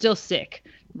yeah, they're still sick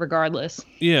regardless.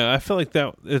 Yeah, I feel like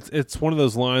that it's one of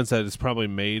those lines that is probably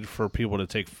made for people to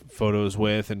take photos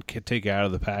with and take out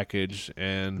of the package,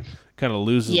 and kind of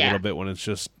loses a little bit when it's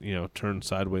just turned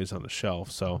sideways on the shelf.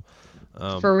 So.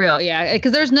 For real, yeah,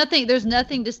 because there's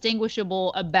nothing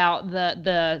distinguishable about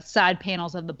the side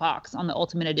panels of the box on the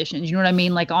Ultimate Editions. You know what I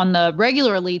mean? Like on the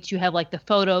regular Elites, you have like the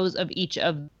photos of each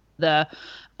of the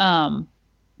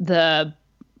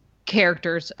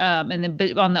characters, and then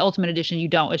but on the Ultimate Edition you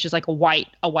don't. It's just like a white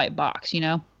box.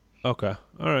 Okay,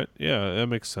 all right, yeah, that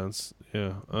makes sense.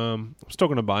 Yeah, I'm still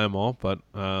gonna buy them all, but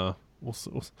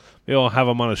maybe I'll have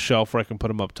them on a shelf where I can put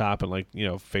them up top and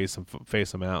face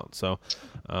them out. So,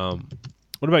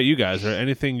 what about you guys? Are there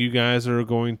anything you guys are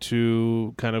going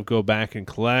to kind of go back and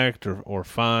collect or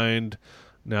find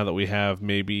now that we have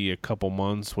maybe a couple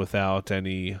months without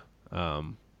any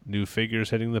new figures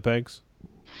hitting the pegs?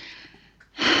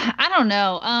 I don't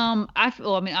know.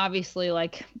 I mean, obviously,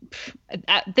 like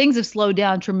things have slowed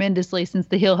down tremendously since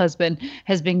the Hill has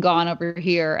been gone over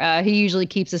here. He usually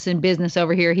keeps us in business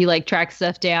over here. He like tracks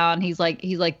stuff down. He's like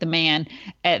the man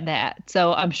at that.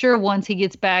 So I'm sure once he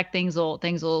gets back, things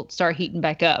will start heating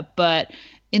back up. But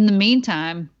in the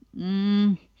meantime,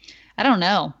 I don't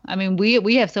know. I mean,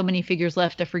 we have so many figures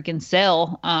left to freaking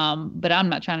sell. But I'm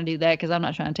not trying to do that because I'm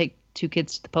not trying to take 2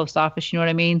 kids to the post office. You know what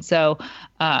I mean? So,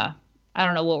 I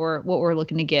don't know what we're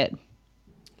looking to get.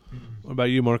 What about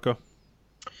you, Marco?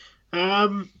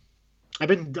 I'm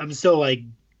still like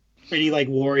any like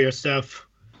warrior stuff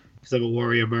because I'm a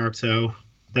warrior merc, so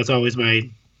that's always my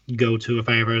go-to if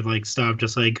I ever like stop.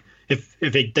 Just like if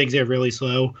things get really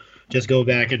slow, just go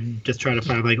back and just try to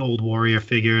find like old warrior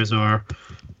figures or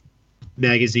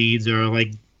magazines or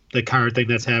like the card thing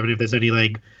that's happening. If there's any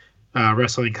like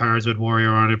wrestling cards with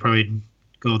warrior on it, probably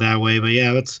go that way. But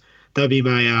yeah, that'd be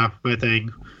my my thing.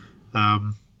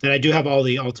 And I do have all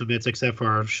the Ultimates except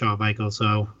for Shawn Michaels,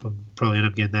 so I'll probably end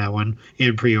up getting that one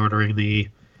and pre-ordering the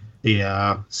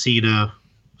Sheena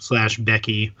 /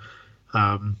 Becky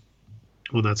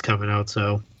when that's coming out.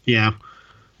 So yeah,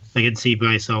 I can see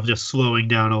myself just slowing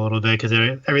down a little bit because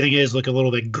everything is looking a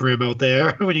little bit grim out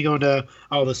there when you go into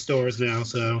all the stores now.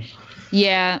 So.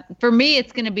 Yeah, for me,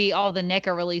 it's going to be all the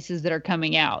NECA releases that are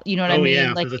coming out. You know what I mean?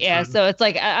 Yeah, like, yeah. So it's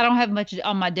like I don't have much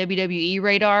on my WWE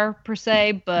radar per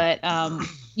se, but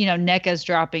NECA's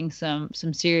dropping some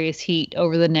serious heat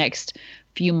over the next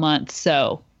few months.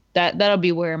 So that'll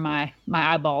be where my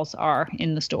eyeballs are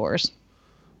in the stores.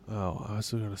 Oh, I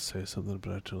was going to say something,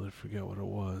 but I totally forget what it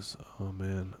was. Oh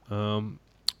man.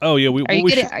 Oh yeah, are you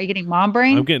getting mom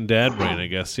brain? I'm getting dad brain, I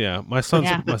guess. Yeah, my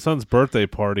son's birthday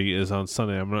party is on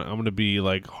Sunday. I'm gonna be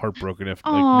like heartbroken if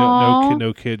like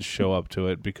no kids show up to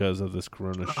it because of this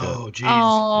Corona shit. Oh jeez.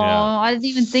 Oh, yeah. I didn't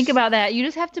even think about that. You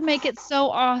just have to make it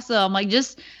so awesome. Like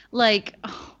just like.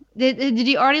 Did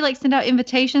you already like send out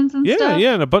invitations and stuff?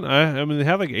 Yeah, but I mean they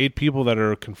have like 8 people that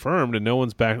are confirmed and no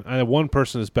one's back. One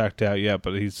person has backed out yet,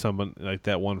 but he's someone like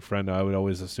that one friend I would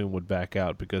always assume would back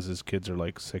out because his kids are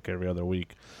like sick every other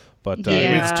week. But I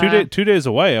mean, it's 2 days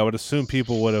away. I would assume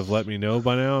people would have let me know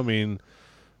by now. I mean,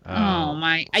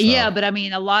 yeah, but I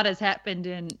mean a lot has happened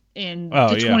in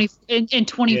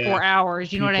 24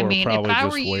 hours. You know what I mean? Probably if I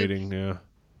just were you, waiting, yeah.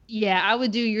 Yeah, I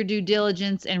would do your due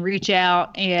diligence and reach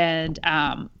out and,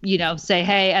 say,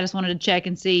 hey, I just wanted to check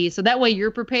and see. So that way you're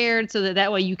prepared so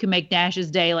that way you can make Nash's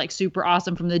day like super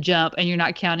awesome from the jump and you're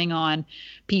not counting on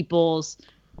people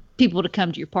to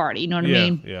come to your party. You know what I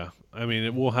mean? Yeah. I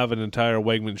mean, we'll have an entire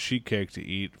Wegman sheet cake to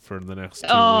eat for the next 2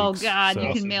 weeks. Oh God, so.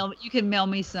 you can mail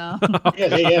me some.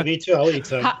 yeah, me too. I'll eat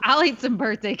some. I'll eat some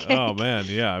birthday cake. Oh man,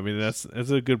 yeah. I mean, that's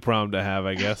a good problem to have,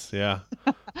 I guess. Yeah.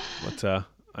 But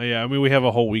Yeah, I mean, we have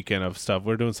a whole weekend of stuff.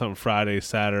 We're doing something Friday,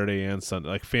 Saturday, and Sunday,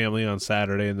 like family on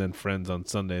Saturday and then friends on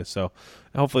Sunday. So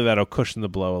hopefully that'll cushion the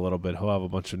blow a little bit. He'll have a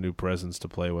bunch of new presents to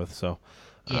play with. So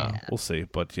we'll see.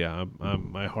 But yeah,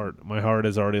 my heart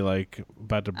is already like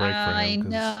about to break for him. I know.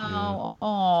 Yeah.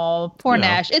 Oh, poor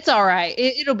Nash. It's all right.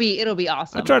 It'll be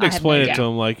awesome. I tried to explain it to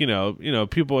him, like,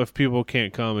 if people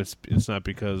can't come, it's not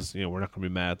because we're not going to be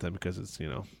mad at them, because it's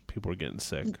people are getting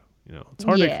sick. It's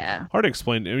hard to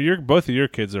explain. I mean, both of your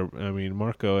kids are. I mean,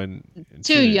 Marco and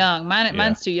too Sheena. young.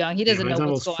 Mine's too young. He doesn't know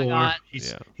what's going 4. on.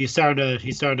 He's starting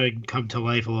to come to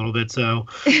life a little bit. So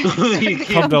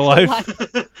come to life.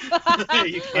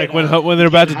 Like when they're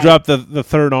about to drop the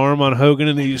third arm on Hogan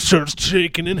and he starts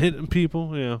shaking and hitting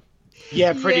people. Yeah.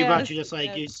 Yeah, pretty much. You just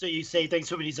like you say things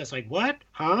to him and he's just like, what?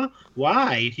 Huh?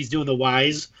 Why? He's doing the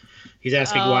whys. He's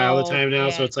asking why all the time now.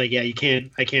 So it's like, I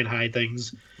can't hide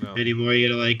things anymore. You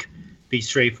gotta like be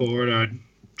straightforward or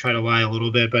try to lie a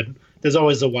little bit, but there's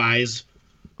always the whys.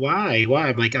 Why?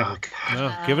 I'm like, oh god.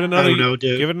 No, give it another. I don't know,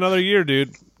 dude. Give it another year,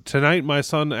 dude. Tonight, my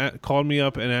son called me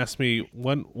up and asked me,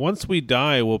 once we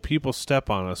die, will people step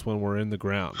on us when we're in the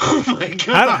ground? Oh my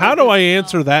god. How do I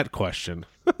answer that question?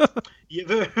 You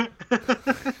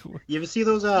ever see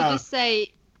those? You just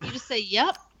say,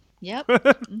 yep.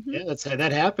 Mm-hmm. Yeah,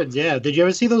 that happens. Yeah. Did you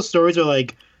ever see those stories where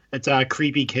like it's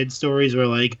creepy kid stories where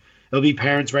like it'll be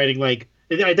parents writing like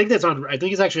I think it's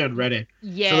actually on Reddit.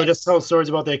 Yeah. So they'll just tell stories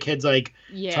about their kids like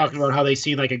talking about how they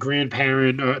seen like a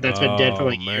grandparent or that's been dead for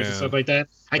like years and stuff like that.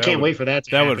 I can't wait for that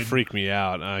to happen. That would freak me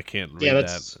out. I can't read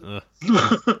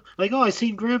that. Like, I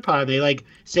seen grandpa. They like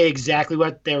say exactly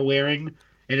what they're wearing,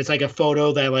 and it's like a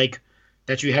photo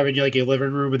that you have in your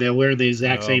living room, and they're wearing the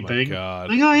exact same thing. God.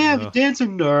 Like, we're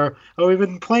dancing or we've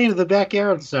been playing in the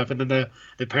backyard and stuff. And then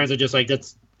the parents are just like,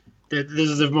 this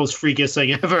is the most freakiest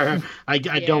thing ever. I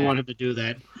don't want him to do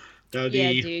that. That would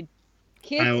be, dude.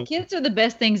 Kids are the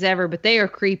best things ever, but they are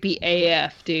creepy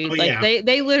AF, dude.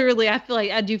 They literally,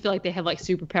 I do feel like they have like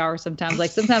superpowers sometimes.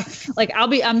 Like sometimes, like I'm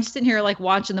just sitting here like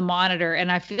watching the monitor,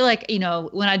 and I feel like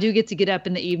when I do get up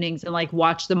in the evenings and like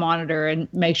watch the monitor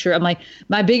and make sure I'm like,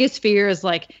 my biggest fear is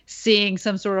like seeing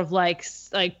some sort of like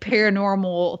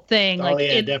paranormal thing.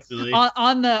 Definitely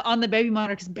on the baby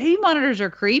monitor, because baby monitors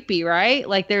are creepy, right?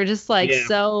 Like they're just like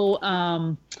so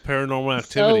paranormal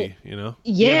activity,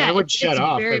 Yeah, it would shut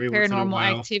off very every once in a paranormal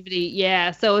while. activity.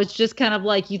 Yeah, so it's just kind of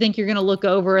like you think you're gonna look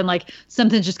over and like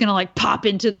something's just gonna like pop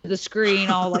into the screen,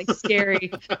 all like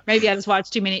scary. Maybe I just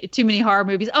watched too many horror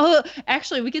movies. Oh,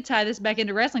 actually, we could tie this back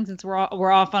into wrestling since we're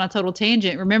off on a total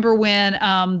tangent. Remember when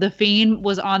the Fiend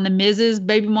was on the Miz's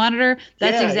baby monitor?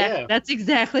 That's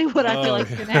exactly what I feel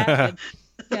like is gonna happen.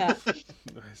 Yeah.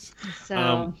 Nice.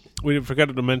 So we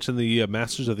forgot to mention the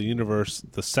Masters of the Universe.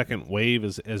 The second wave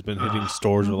has been hitting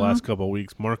stores over the last couple of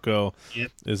weeks. Marco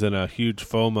is in a huge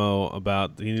FOMO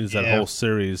about he needs that whole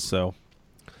series. So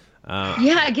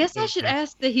I guess I should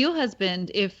ask the heel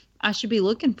husband if I should be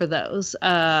looking for those.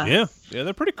 Yeah,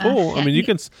 they're pretty cool. I mean,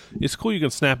 it's cool. You can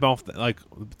snap off the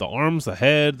arms, the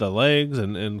head, the legs,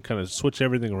 and kind of switch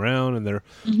everything around. And they're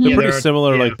pretty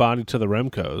similar, like body to the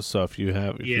Remcos. So if you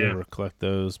ever collect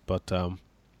those, but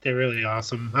they're really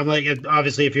awesome. I'm like,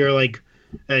 obviously, if you're like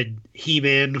a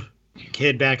He-Man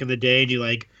kid back in the day,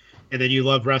 and then you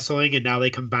love wrestling, and now they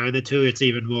combine the two, it's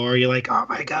even more. You're like, oh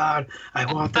my god, I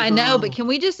want them. I know, but can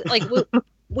we just like?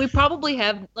 We probably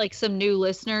have like some new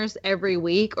listeners every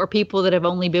week, or people that have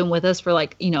only been with us for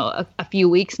like, a few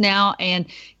weeks now. And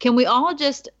can we all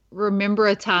just remember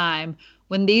a time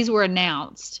when these were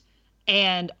announced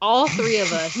and all three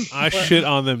of us shit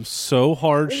on them so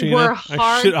hard, Sheena. We're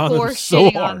I shit on them hardcore so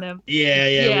shitting hard. on them.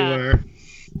 Yeah, we were.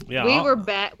 Yeah,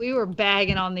 we were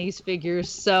bagging on these figures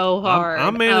so hard.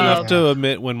 I'm man enough to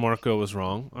admit when Marco was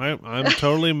wrong. I'm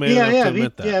totally man enough to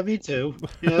admit that. Yeah, me too.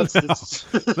 Yeah,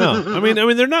 No, I mean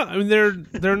they're not. I mean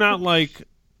they're not like,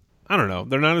 I don't know.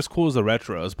 They're not as cool as the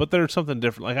retros, but they're something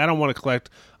different. Like I don't want to collect.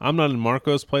 I'm not in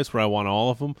Marco's place where I want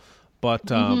all of them.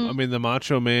 But I mean, the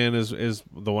Macho Man is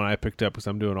the one I picked up because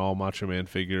I'm doing all Macho Man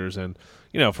figures, and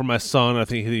for my son, I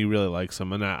think he really likes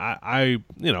them, and I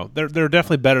they're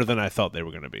definitely better than I thought they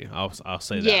were going to be. I'll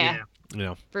say that.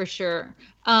 Yeah, for sure.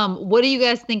 What do you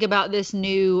guys think about this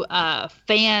new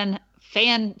fan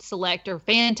select or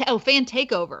fan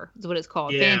takeover is what it's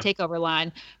called. Fan takeover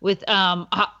line with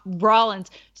Rollins.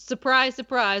 Surprise,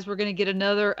 we're gonna get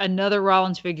another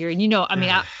Rollins figure. And I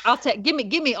mean, I'll take give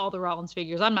me all the Rollins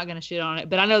figures. I'm not gonna shit on it,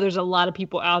 but I know there's a lot of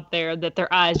people out there that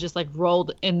their eyes just like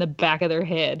rolled in the back of their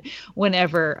head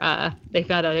whenever they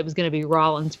found out it was gonna be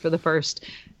Rollins for the first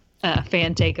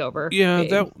fan takeover. Yeah,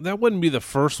 gig. that wouldn't be the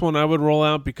first one I would roll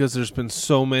out because there's been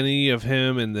so many of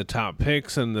him in the top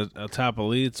picks and the top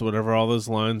elites, whatever all those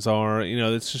lines are. You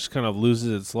know, it's just kind of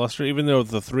loses its luster, even though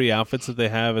the 3 outfits that they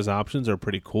have as options are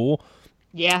pretty cool.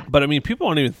 Yeah. But, I mean, people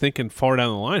aren't even thinking far down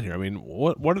the line here. I mean,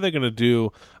 what are they going to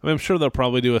do? I mean, I'm sure they'll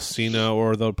probably do a Cena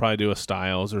or they'll probably do a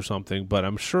Styles or something, but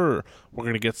I'm sure we're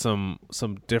going to get some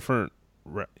different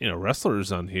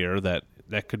wrestlers on here that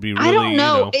could be really, I don't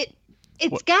know.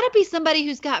 It's got to be somebody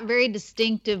who's got very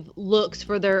distinctive looks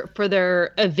for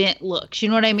their event looks. You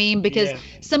know what I mean? Because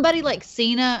somebody like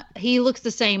Cena, he looks the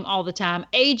same all the time.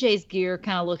 AJ's gear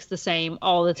kind of looks the same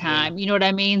all the time. You know what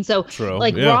I mean? So True.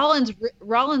 like Yeah.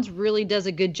 Rollins really does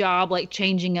a good job like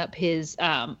changing up his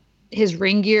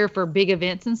ring gear for big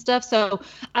events and stuff. So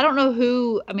I don't know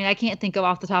who. I mean, I can't think of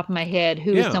off the top of my head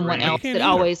who is someone else that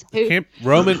always.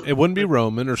 Roman. It wouldn't be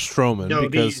Roman or Strowman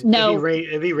because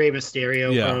it'd be Rey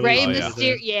Mysterio. Yeah. probably. Rey yeah.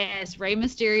 Mysterio, yes, Rey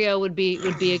Mysterio would be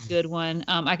a good one.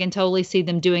 I can totally see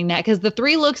them doing that because the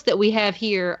 3 looks that we have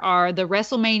here are the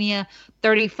WrestleMania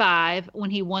 35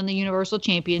 when he won the Universal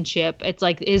Championship. It's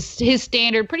like his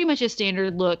standard, pretty much his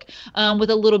standard look, with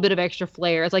a little bit of extra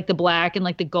flair. It's like the black and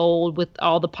like the gold with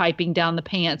all the piping down the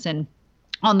pants and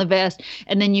on the vest.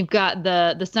 And then you've got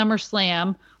the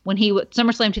SummerSlam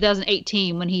SummerSlam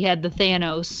 2018 when he had the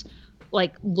Thanos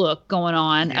like look going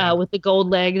on with the gold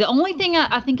leg. The only thing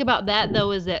I think about that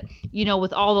though is that, you know,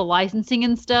 with all the licensing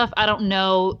and stuff, I don't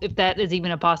know if that is even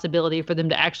a possibility for them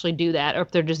to actually do that, or if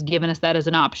they're just giving us that as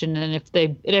an option. And if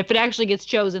it actually gets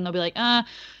chosen, they'll be like,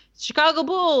 Chicago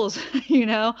Bulls, you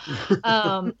know?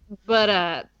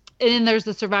 And then there's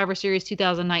the Survivor Series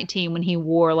 2019 when he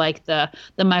wore like the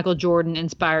Michael Jordan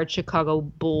inspired Chicago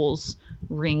Bulls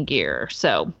ring gear.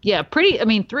 So yeah, 3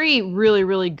 really,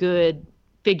 really good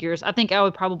figures. I think I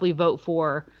would probably vote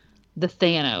for the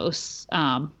Thanos.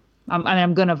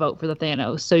 I'm going to vote for the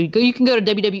Thanos. So you can go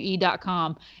to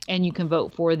WWE.com and you can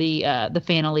vote for the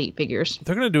Fan Elite figures.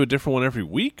 they're going to do a different one every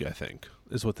week, I think,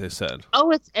 is what they said.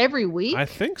 Oh, it's every week? I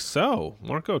think so.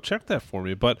 Marco, check that for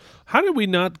me. But how did we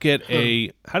not get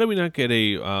a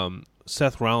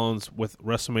Seth Rollins with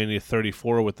WrestleMania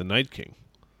 34 with the Night King?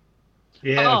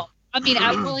 Yeah. Oh, I mean,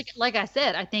 like I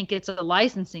said, I think it's a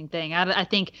licensing thing. I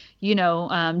think, you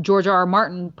know, George R.R.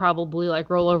 Martin probably like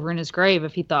roll over in his grave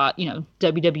if he thought, you know,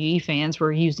 WWE fans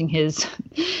were using his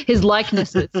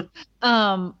likenesses.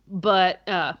 But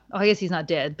I guess he's not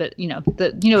dead. But you know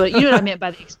what I meant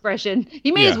by the expression.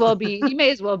 He may as well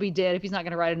be dead if he's not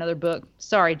going to write another book.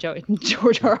 Sorry,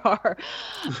 George R.R.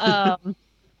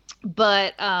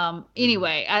 But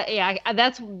anyway,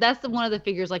 that's the one of the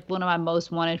figures, like one of my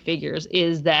most wanted figures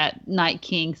is that Night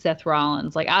King Seth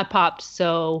Rollins. Like I popped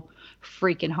so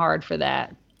freaking hard for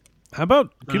that. How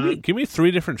about give me 3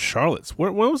 different Charlottes?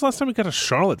 When was the last time we got a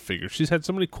Charlotte figure? She's had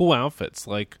so many cool outfits.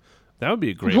 Like that would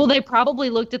be a great. Well, one. they probably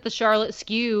looked at the Charlotte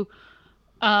SKU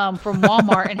from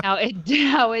Walmart and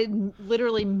how it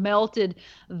literally melted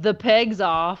the pegs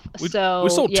off. We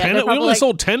sold 10. We only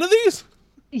sold 10 of these.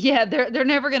 Yeah, they're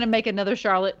never gonna make another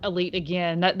Charlotte Elite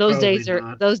again. Those days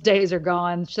are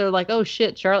gone. So like, oh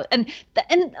shit, Charlotte, and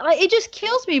it just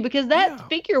kills me because that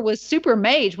figure was super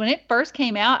mage when it first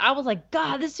came out. I was like,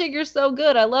 God, this figure's so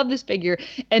good. I love this figure,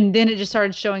 and then it just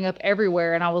started showing up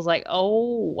everywhere, and I was like,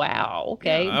 oh wow,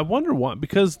 okay. Yeah, I wonder why.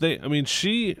 Because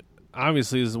she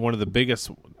obviously is one of the biggest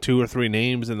 2 or 3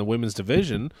 names in the women's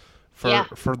division.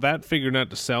 For that figure not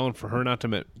to sell and for her not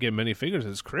to get many figures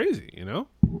is crazy, you know.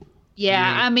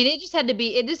 Yeah, I mean, it just had to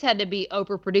be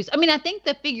overproduced. I mean, I think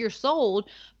the figure sold,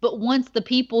 but once the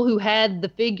people who had the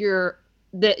figure,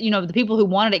 the people who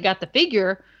wanted it got the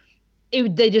figure,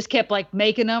 they just kept like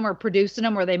making them or producing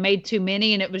them, or they made too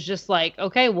many, and it was just like,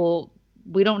 okay, well,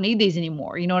 we don't need these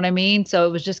anymore. You know what I mean? So it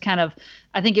was just I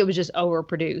think it was just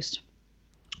overproduced.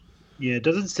 Yeah, it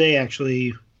doesn't say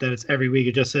actually that it's every week.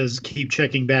 It just says keep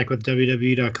checking back with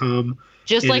WWE.com.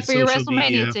 Just like for your social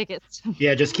WrestleMania tickets.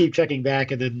 Yeah, just keep checking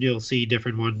back, and then you'll see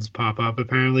different ones pop up.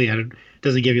 Apparently, it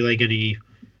doesn't give you like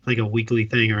a weekly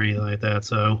thing or anything like that.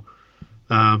 So,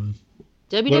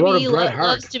 WWE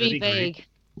loves to be vague.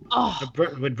 Oh,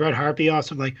 would Bret Hart be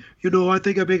awesome? Like, I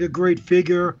think I'd make a great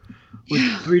figure with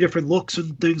 3 different looks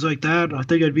and things like that. I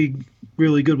think I'd be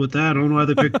really good with that. I don't know why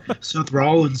they picked Seth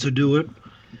Rollins to do it.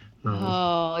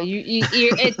 Oh,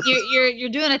 you're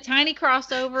doing a tiny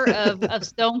crossover of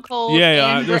Stone Cold.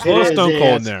 Yeah, there's a lot of Stone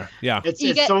Cold in there. Yeah, it's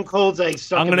Stone Cold's like.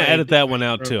 I'm going to edit that one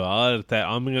out too. I'll edit that.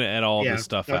 I'm going to edit all this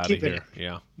stuff out of here.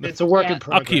 Yeah, it's a work in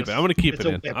progress. I'll keep it. I'm going to keep it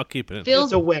in. I'll keep it in.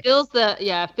 Phil's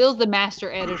the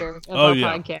master editor of our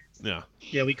podcast.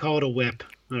 Yeah, we call it a whip.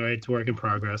 All right, it's work in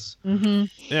progress.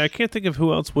 Mm-hmm. Yeah, I can't think of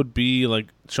who else would be like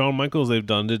Shawn Michaels. They've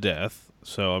done to death.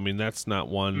 So, I mean, that's not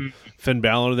one. Finn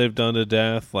Balor they've done to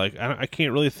death. Like, I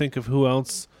can't really think of who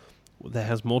else that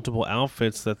has multiple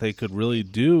outfits that they could really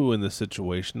do in this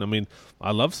situation. I mean,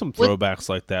 I love some throwbacks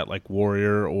like that, like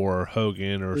Warrior or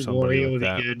Hogan or somebody like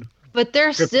that. Good. But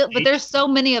there's so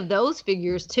many of those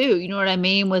figures too. You know what I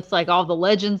mean? With like all the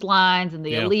Legends lines and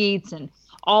the Elites and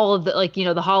all of the like, you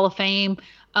know, the Hall of Fame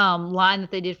line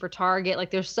that they did for Target.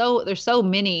 Like there's so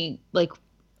many like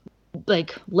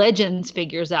Legends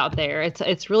figures out there.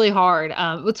 It's really hard.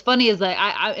 What's funny is that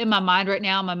I in my mind right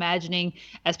now, I'm imagining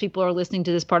as people are listening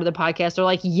to this part of the podcast, they're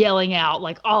like yelling out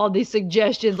like all of these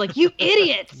suggestions, like you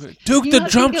idiots, Duke the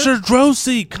Jumpster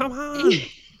Drosy, come on.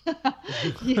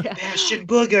 Yeah. Bastion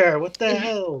Booger, what the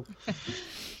hell?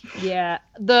 Yeah,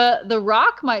 the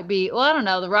Rock might be. Well, I don't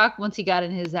know. The Rock, once he got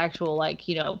in his actual like,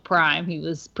 you know, prime, he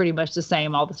was pretty much the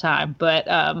same all the time. But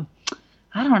I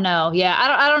don't know. Yeah,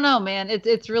 I don't know, man.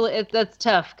 It's really that's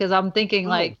tough because I'm thinking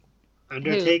like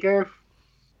Undertaker,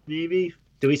 maybe.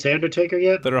 Did we say Undertaker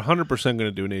yet? They're 100% going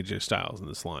to do an AJ Styles in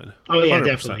this line. Oh yeah, 100%,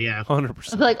 definitely, yeah.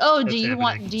 100%. like, oh, That's do you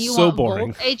happening. want boring.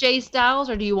 gold AJ Styles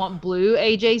or do you want blue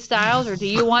AJ Styles or do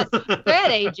you want red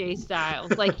AJ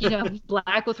Styles? Like, you know,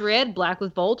 black with red, black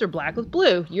with Bolt, or black with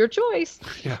blue. Your choice.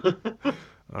 Yeah.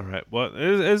 All right. Well,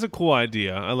 it is a cool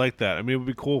idea. I like that. I mean, it would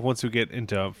be cool once we get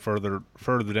into further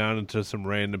down into some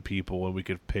random people and we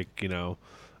could pick, you know,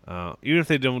 even if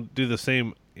they don't do the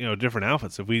same, you know, different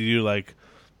outfits. If we do like,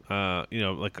 you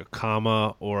know, like a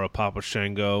Kama or a Papa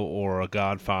Shango or a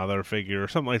Godfather figure or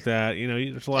something like that, you know,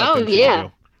 there's a lot of things you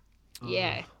can do.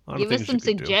 Yeah. A lot of Give us things some you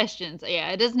could do. suggestions. Yeah,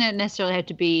 it doesn't necessarily have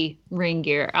to be ring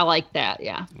gear. I like that.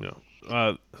 Yeah.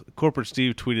 Yeah. Corporate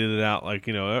Steve tweeted it out like,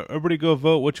 you know, everybody go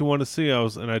vote what you want to see. I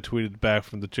tweeted back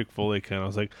from the Chick-fil-A account. I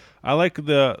was like, I like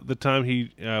the time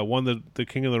he won the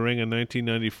King of the Ring in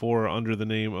 1994 under the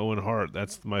name Owen Hart.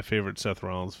 That's my favorite Seth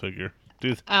Rollins figure.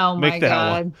 Dude, Oh my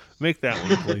God. One. Make that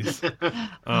one, please.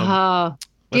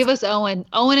 Give us Owen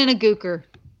and a gooker.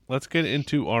 Let's get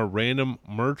into our random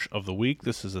merch of the week.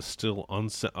 This is a still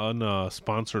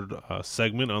unsponsored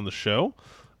segment on the show.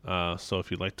 So if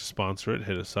you'd like to sponsor it,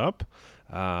 hit us up.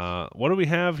 What do we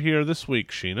have here this week,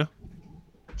 Sheena?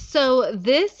 So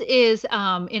this is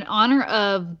in honor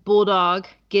of Bulldog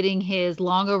getting his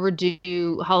long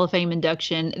overdue Hall of Fame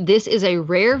induction. This is a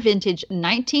rare vintage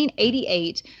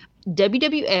 1988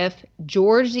 WWF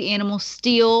George the Animal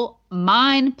Steel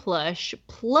Mine plush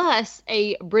plus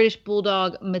a British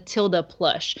Bulldog Matilda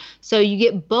plush. So you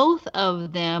get both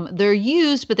of them. They're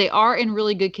used, but they are in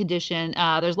really good condition.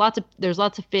 There's lots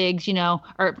of figs, you know,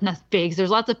 or not figs.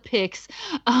 There's lots of pics,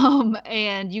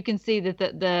 and you can see that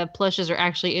the plushes are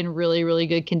actually in really, really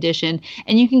good condition,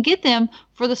 and you can get them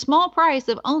for the small price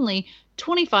of only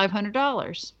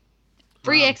 $2,500.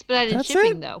 Free expedited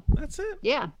shipping, though. That's it.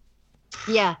 Yeah.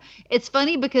 Yeah. It's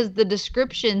funny because the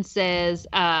description says,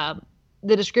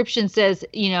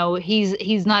 you know,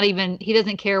 he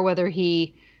doesn't care whether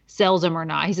he sells them or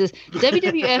not. He says,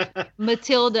 WWF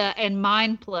Matilda and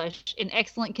Mine plush in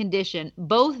excellent condition,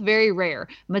 both very rare.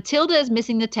 Matilda is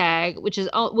missing the tag, which is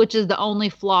the only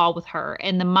flaw with her,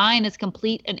 and the Mine is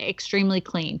complete and extremely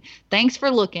clean. Thanks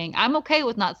for looking. I'm okay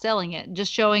with not selling it,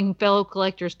 just showing fellow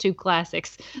collectors two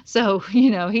classics. So, you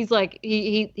know, he's like,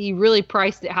 he really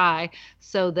priced it high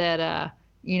so that,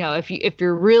 you know, if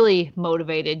you're really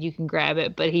motivated, you can grab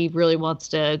it, but he really wants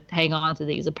to hang on to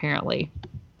these apparently.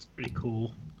 It's pretty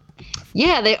cool.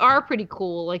 Yeah, they are pretty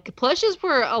cool. Like plushes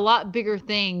were a lot bigger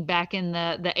thing back in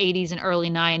the 80s and early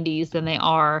 90s than they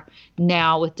are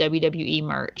now with WWE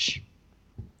merch.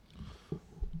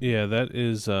 Yeah, that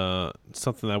is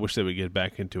something I wish they would get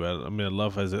back into. I mean, I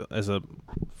love as a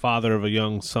father of a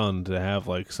young son to have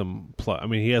like some. I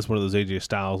mean, he has one of those AJ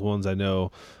Styles ones. I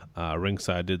know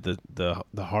Ringside did the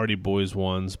Hardy Boys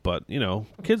ones, but you know,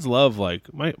 kids love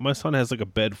like my son has like a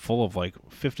bed full of like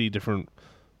 50 different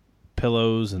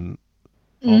pillows and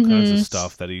all kinds of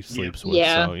stuff that he sleeps with.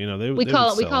 Yeah. So you know we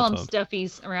call them ton.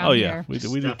 stuffies around here. Oh yeah,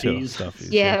 we do too.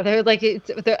 Stuffies. Yeah, they're like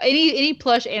any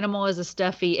plush animal is a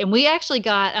stuffy, and we actually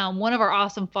got one of our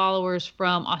awesome followers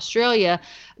from Australia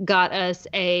got us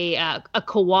a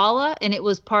koala, and it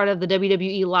was part of the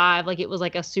WWE Live. Like it was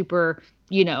like a super,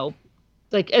 you know.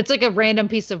 Like it's like a random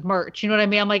piece of merch, you know what I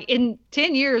mean? I'm like, in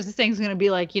 10 years, this thing's gonna be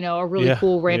like, you know, a really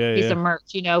cool random piece of merch,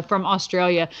 you know, from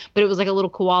Australia. But it was like a little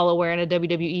koala wearing a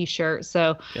WWE shirt.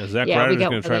 So Zack Ryder's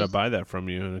gonna try to buy that from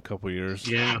you in a couple years.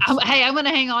 Yeah. I'm gonna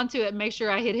hang on to it and make sure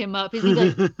I hit him up. He's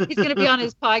gonna be on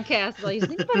his podcast. Like, does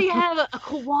anybody have a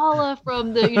koala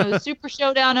from the Super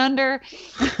Show Down Under?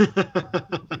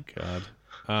 God.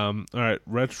 All right,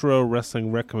 retro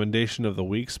wrestling recommendation of the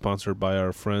week, sponsored by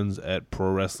our friends at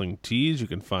Pro Wrestling Tees. You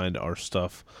can find our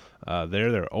stuff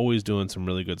They're always doing some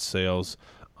really good sales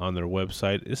on their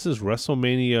website. This is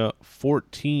WrestleMania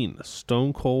 14,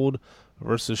 Stone Cold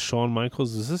versus Shawn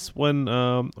Michaels. Is this when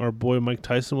our boy Mike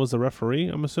Tyson was the referee,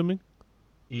 I'm assuming?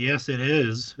 Yes, it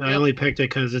is. I only picked it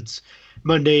because it's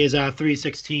Monday is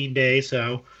 316 day,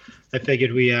 so I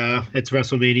figured it's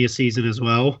WrestleMania season as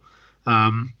well.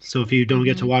 So if you don't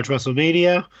get to watch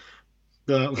WrestleMania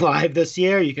the live this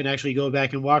year, you can actually go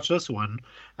back and watch this one.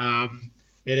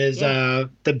 It is the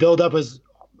build up was,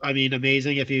 I mean,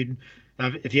 amazing. If you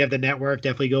have the network,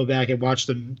 definitely go back and watch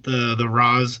the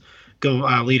Raws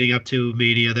leading up to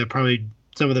Mania. They're probably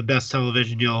some of the best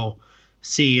television you'll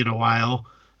see in a while.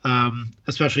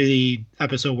 Especially the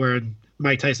episode where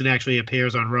Mike Tyson actually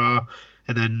appears on Raw,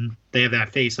 and then they have that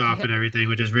face off and everything,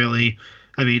 which is really,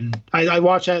 I mean, I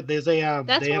watch that. There's a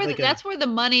that's where the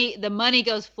money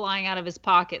goes flying out of his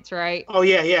pockets, right? Oh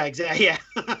yeah, exactly, yeah.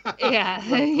 Yeah,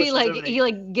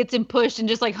 he gets him pushed, and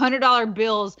just like $100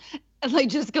 bills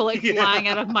just go flying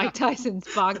out of Mike Tyson's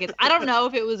pockets. I don't know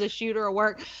if it was a shoot or a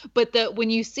work, but when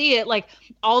you see it,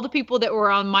 all the people that were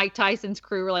on Mike Tyson's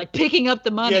crew were picking up the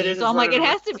money. Yeah, so I'm like, it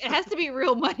has to be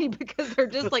real money because they're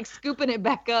just scooping it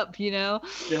back up, They're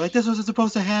like, this wasn't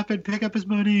supposed to happen. Pick up his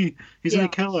money. He's gonna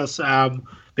kill us.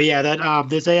 But yeah, that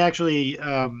there's actually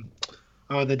on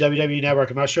the WWE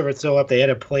Network. I'm not sure if it's still up. They had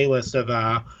a playlist of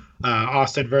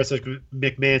Austin versus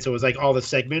McMahon, so it was all the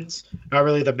segments, not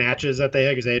really the matches that they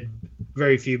had because they had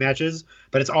very few matches,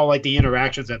 but it's all the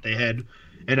interactions that they had.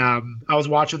 And I was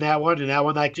watching that one, and that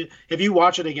one if you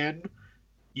watch it again,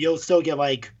 you'll still get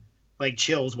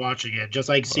chills watching it, just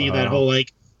seeing that whole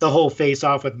the whole face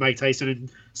off with Mike Tyson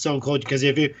and Stone Cold. Because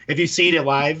if you've seen it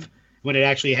live when it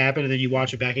actually happened, and then you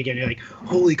watch it back again, you're like,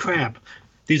 holy crap,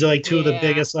 these are two of the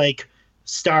biggest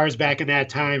stars back in that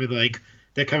time, and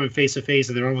they're coming face to face,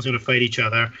 and they're almost going to fight each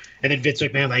other. And then Vince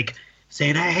McMahon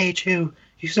saying, I hate you.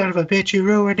 You son of a bitch, you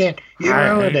ruined it. You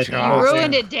ruined it. You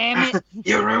ruined it, damn it.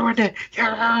 You ruined it. You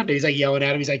ruined it. He's yelling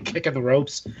at him. He's kicking the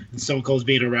ropes. And Stone Cold's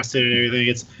being arrested and everything.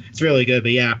 It's really good.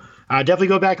 But yeah, definitely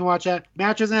go back and watch that.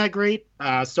 Match isn't that great.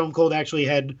 Stone Cold actually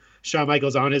had Shawn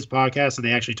Michaels on his podcast, and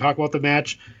they actually talk about the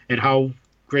match and how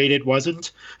great it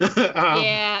wasn't.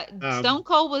 Stone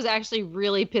Cold was actually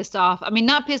really pissed off. I mean,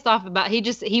 not pissed off about,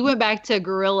 he went back to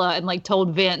Gorilla and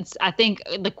told Vince, I think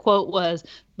the quote was,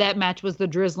 that match was the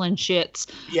drizzling shits.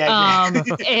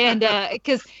 And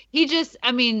because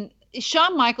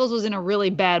Shawn Michaels was in a really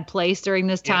bad place during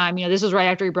this time. This was right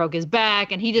after he broke his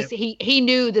back, and he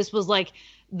knew this was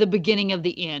the beginning of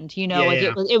the end,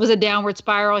 it was a downward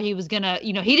spiral. He was gonna,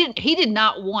 he did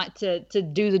not want to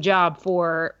do the job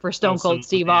for Stone Cold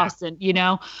Steve Austin,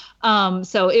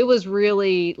 so it was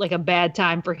really a bad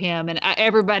time for him. And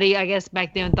everybody, I guess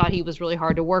back then, thought he was really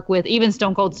hard to work with. Even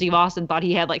Stone Cold Steve Austin thought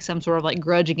he had some sort of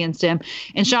grudge against him.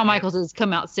 And Shawn Michaels has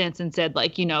come out since and said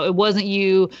it wasn't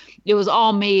you, it was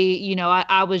all me.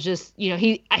 I was just,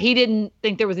 he didn't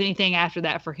think there was anything after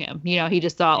that for him. He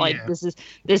just thought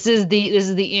this is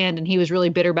the end, and he was really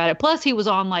bitter about it. Plus he was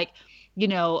on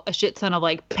a shit ton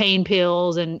of pain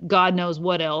pills and God knows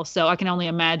what else. So I can only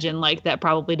imagine that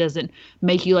probably doesn't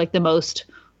make you the most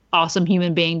awesome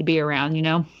human being to be around,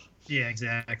 Yeah,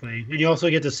 exactly. And you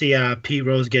also get to see Pete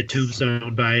Rose get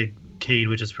tombstoned by Kane,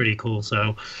 which is pretty cool.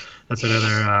 So that's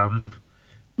another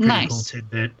pretty cool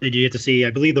tidbit. And you get to see,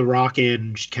 I believe, The Rock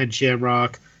and Ken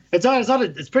Shamrock.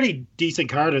 It's pretty decent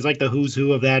card. It's the who's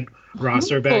who of that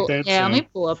roster back then. Yeah, let me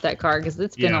pull up that card because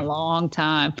it's been a long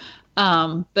time.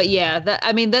 But yeah,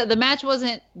 the match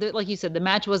wasn't, like you said, the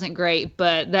match wasn't great,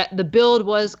 but the build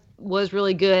was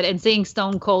really good. And seeing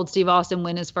Stone Cold Steve Austin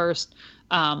win his first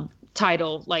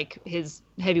title, his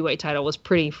heavyweight title, was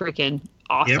pretty freaking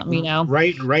awesome.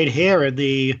 Right here in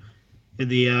the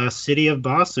city of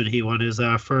Boston, he won his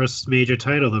first major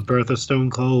title. The birth of Stone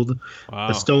Cold. Wow.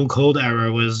 The Stone Cold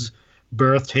era was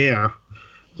birthed here,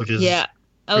 which is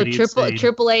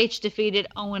Triple H defeated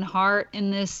Owen Hart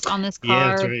on this card. Yeah,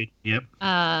 that's right. Yep.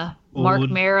 Mark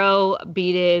Marrow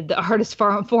beated the artist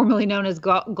formerly known as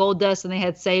Goldust, and they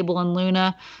had Sable and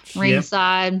Luna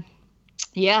ringside.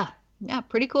 Yep. Yeah,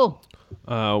 pretty cool.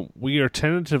 We are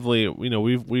tentatively,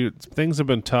 we things have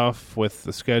been tough with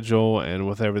the schedule and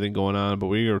with everything going on, but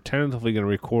we are tentatively going to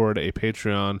record a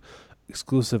Patreon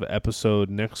exclusive episode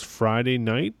next Friday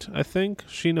night, I think.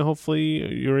 Sheena,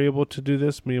 hopefully you're able to do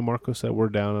this. Me and Marco said we're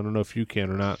down. I don't know if you can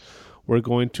or not. We're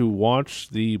going to watch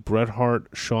the Bret Hart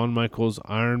Shawn Michaels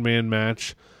Iron Man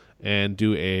match and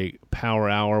do a power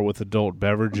hour with adult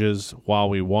beverages while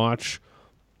we watch.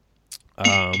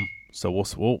 So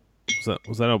we'll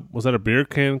Was that a beer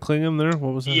can clinging there?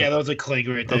 What was that? Yeah, that was a cling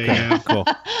right there. Okay, Yeah. cool.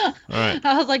 All right.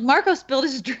 I was like, Marco spilled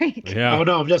his drink. Yeah. Oh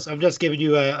no, I'm just giving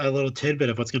you a little tidbit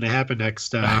of what's going to happen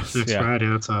next Yeah. Friday.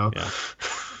 That's all. Yeah.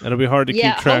 It'll be hard to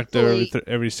Yeah, keep track there hopefully-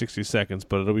 every 60 seconds,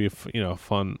 but it'll be a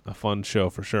fun show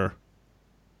for sure.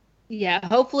 Yeah,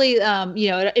 hopefully,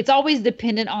 it's always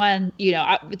dependent on,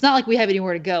 it's not like we have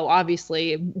anywhere to go.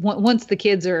 Obviously, once the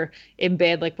kids are in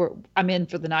bed, like I'm in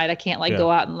for the night. I can't go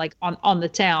out and on the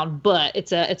town. But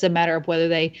it's a matter of whether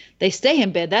they stay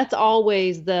in bed. That's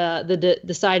always the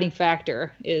deciding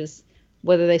factor, is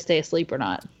whether they stay asleep or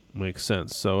not. Makes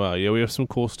sense. So we have some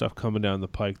cool stuff coming down the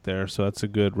pike there. So that's a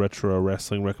good retro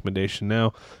wrestling recommendation.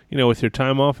 Now, with your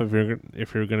time off, if you're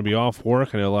going to be off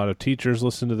work, I know a lot of teachers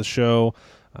listen to the show.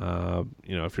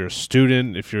 If you're a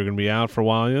student, if you're going to be out for a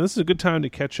while, this is a good time to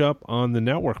catch up on the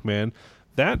network, man.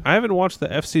 That I haven't watched the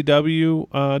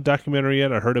FCW documentary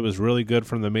yet. I heard it was really good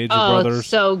from the Major Brothers. Oh,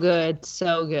 so good,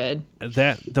 so good.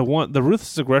 The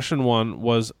Ruthless Aggression one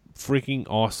was freaking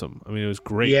awesome. I mean, it was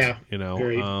great. Yeah, they're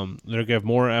going to have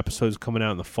more episodes coming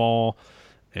out in the fall.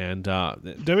 And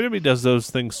WWE does those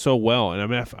things so well. And I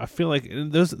mean, I feel like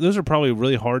those are probably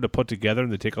really hard to put together,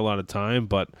 and they take a lot of time.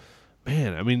 But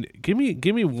man, I mean, give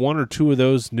me one or two of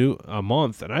those a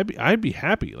month, and I'd be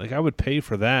happy. Like, I would pay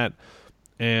for that,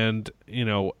 and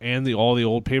all the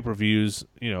old pay-per-views,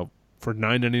 for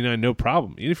 $9.99, no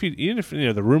problem. Even if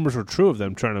the rumors were true of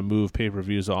them trying to move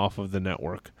pay-per-views off of the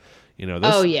network,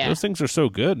 those things are so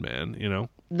good, man.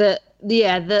 The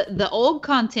old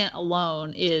content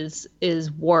alone is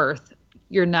worth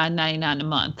your $9.99 a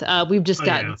month. We've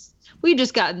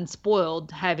just gotten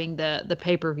spoiled having the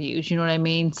pay-per-views, you know what I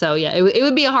mean? So yeah, it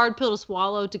would be a hard pill to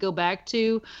swallow to go back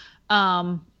to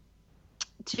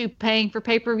paying for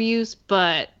pay-per-views,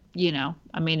 but I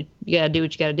mean, you gotta do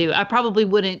what you gotta do. I probably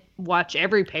wouldn't watch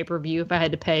every pay-per-view if I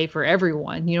had to pay for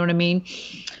everyone, you know what I mean?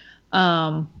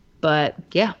 But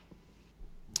yeah.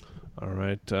 All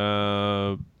right.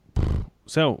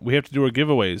 So we have to do our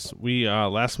giveaways. We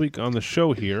last week on the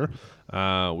show here,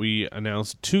 we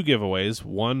announced 2 giveaways.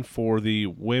 One for the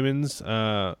women's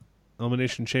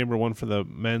Elimination Chamber, one for the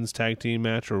men's tag team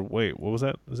match. Or wait, what was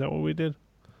that? Is that what we did?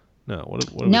 No.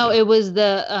 What no, it was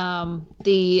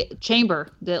the chamber,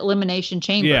 the Elimination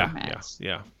Chamber match.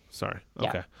 Yeah. Sorry. Yeah.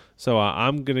 Okay. So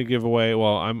I'm gonna give away.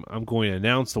 Well, I'm going to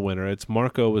announce the winner. It's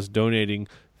Marco was donating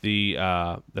the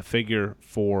figure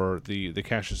for the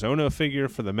Cassius Ohno figure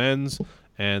for the men's,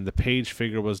 and the Page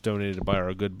figure was donated by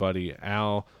our good buddy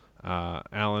Alan,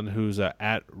 who's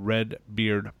at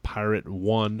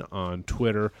RedbeardPirate1 on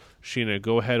Twitter. Sheena,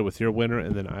 go ahead with your winner,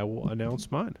 and then I will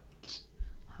announce mine.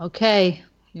 Okay,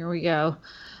 here we go.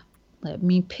 Let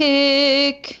me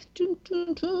pick.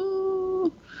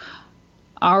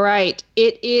 All right,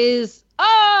 it is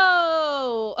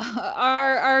our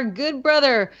good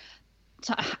brother.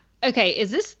 Okay,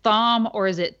 is this Thom or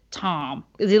is it Tom?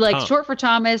 Is he short for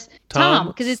Thomas? Tom,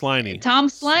 because it's Sliney. Tom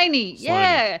Sliney.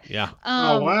 Yeah. Yeah.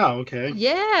 Oh wow. Okay.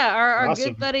 Yeah, our Awesome.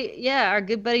 good buddy. Yeah, our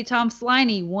good buddy Tom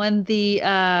Sliney won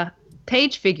the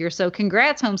Page figure. So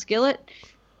congrats, Home Skillet.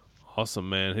 Awesome,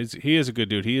 man. He is a good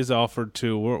dude. He is offered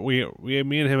to. Me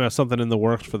and him have something in the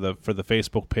works for the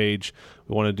Facebook page.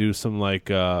 We want to do some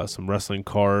some wrestling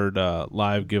card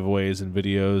live giveaways and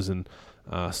videos and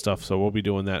stuff. So we'll be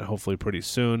doing that hopefully pretty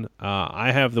soon.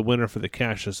 I have the winner for the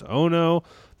Cassius Ohno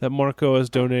that Marco has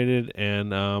donated,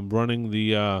 and running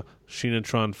the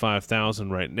Sheenatron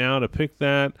 5000 right now to pick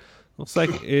that. Looks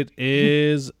like it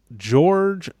is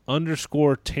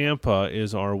George_Tampa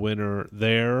is our winner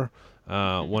there.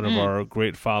 One of our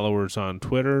great followers on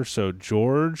Twitter. So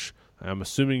George, I'm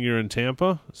assuming you're in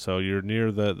Tampa, so you're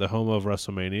near the home of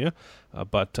WrestleMania.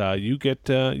 But you get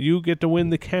to win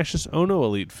the Cassius Ohno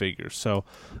Elite figures. So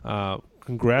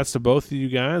congrats to both of you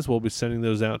guys. We'll be sending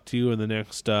those out to you in the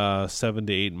next 7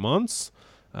 to 8 months.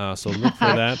 So look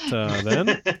for that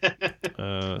then,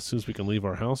 as soon as we can leave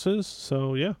our houses.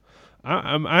 So yeah,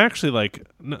 I actually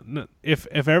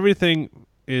if everything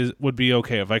would be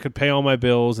okay, if I could pay all my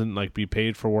bills and be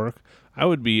paid for work, I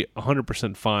would be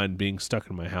 100% fine being stuck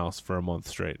in my house for a month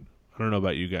straight. I don't know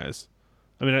about you guys.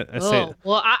 I mean, I say,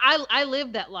 well, I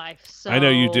live that life. So I know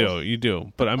you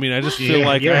do, but I mean, I just feel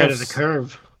like you're I ahead have of the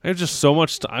curve. I have just so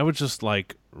much. I would just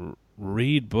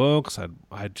read books. I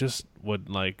just would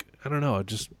I don't know.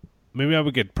 Maybe I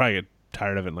would probably get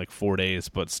tired of it in 4 days,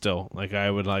 but still,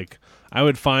 I would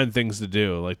find things to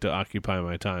do, to occupy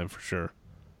my time for sure.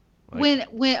 When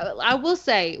I will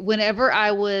say, whenever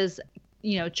I was,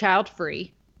 child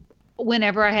free,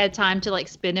 whenever I had time to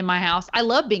spend in my house, I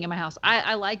love being in my house.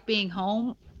 I like being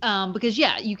home. Because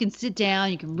you can sit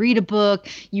down, you can read a book,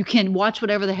 you can watch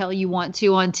whatever the hell you want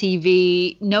to on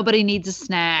TV. Nobody needs a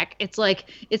snack. It's like,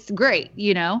 it's great,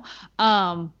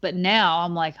 But now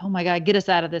I'm like, oh my God, get us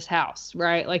out of this house,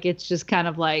 right? Like, it's just kind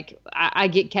of like, I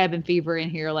get cabin fever in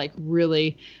here, like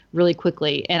really, really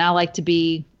quickly. And I like to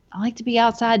be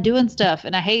outside doing stuff.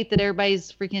 And I hate that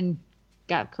everybody's freaking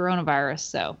got coronavirus.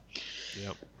 So,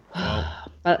 yep.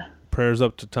 Well, prayers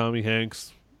up to Tommy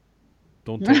Hanks.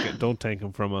 Don't take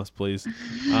him from us, please.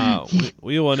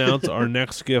 We will announce our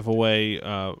next giveaway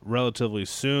relatively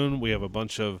soon. We have a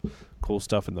bunch of cool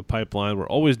stuff in the pipeline. We're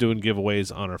always doing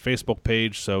giveaways on our Facebook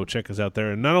page, so check us out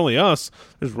there. And not only us,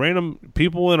 there's random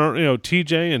people in our,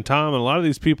 TJ and Tom, and a lot of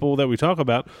these people that we talk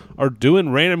about are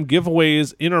doing random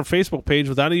giveaways in our Facebook page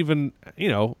without even,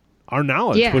 our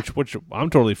knowledge, which I'm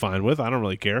totally fine with. I don't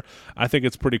really care. I think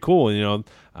it's pretty cool.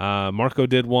 Marco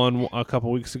did one a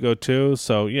couple weeks ago too.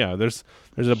 So yeah, there's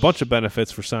a bunch of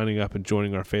benefits for signing up and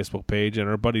joining our Facebook page. And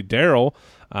our buddy Daryl,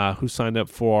 who signed up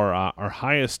for our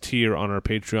highest tier on our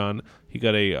Patreon, he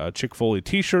got a Chick Foley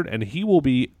T-shirt, and he will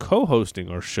be co-hosting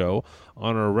our show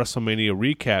on our WrestleMania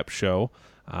recap show.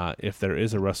 If there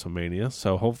is a WrestleMania,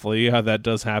 so hopefully that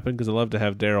does happen, because I'd love to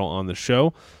have Daryl on the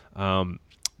show.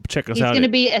 Check us out. He's going to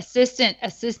be assistant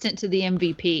to the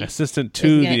MVP. Assistant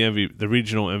to the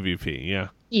regional MVP. Yeah.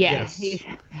 Yeah. Yes.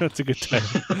 That's a good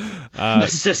title.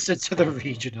 Assistant to the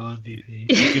regional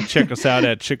MVP. You can check us out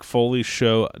at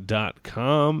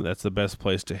chickfoleyshow.com. That's the best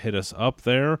place to hit us up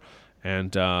there.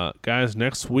 And guys,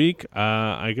 next week,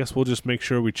 I guess we'll just make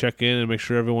sure we check in and make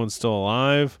sure everyone's still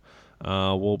alive.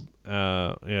 We'll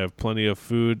have plenty of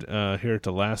food here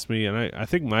to last me. And I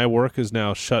think my work is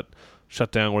now shut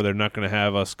down, where they're not going to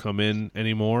have us come in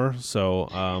anymore. So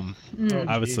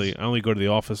obviously, I only go to the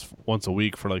office once a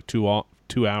week for like 2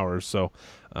 hours, so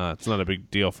it's not a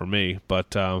big deal for me.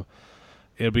 But it'll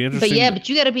be interesting. But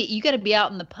you got to be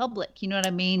out in the public. You know what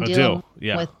I mean? Dealing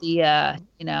with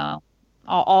the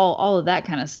all of that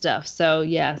kind of stuff. So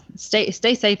yeah, stay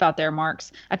safe out there,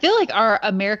 Marks. I feel like our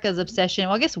America's obsession,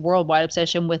 well, I guess worldwide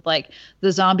obsession with like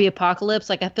the zombie apocalypse.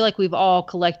 Like, I feel like we've all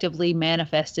collectively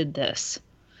manifested this.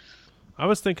 I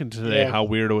was thinking today how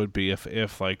weird it would be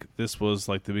if like this was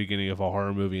like the beginning of a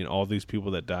horror movie and all these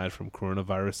people that died from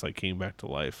coronavirus like came back to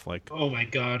life. Like, oh my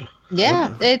God.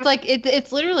 Yeah, it's like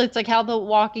it's literally like how The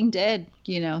Walking Dead,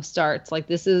 starts. Like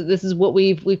this is what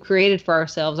we've created for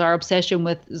ourselves. Our obsession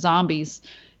with zombies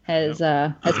has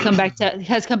come back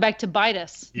to bite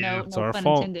us. Yeah, it's no our pun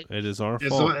fault. intended. It is our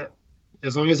fault.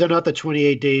 As long as they're not the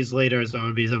 28 days later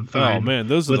zombies, I'm fine. Oh man,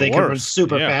 those are the they worst. Can run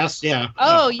super fast. Yeah.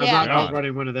 Oh I'm yeah. not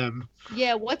running one of them.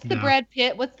 Yeah. What's the Brad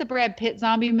Pitt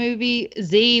zombie movie?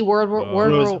 World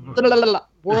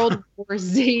War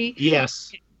Z.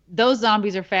 Yes. Those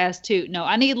zombies are fast too. No,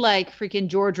 I need like freaking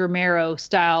George Romero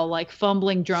style, like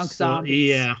fumbling drunk zombies.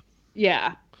 Yeah.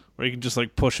 Yeah. Where you can just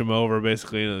like push them over,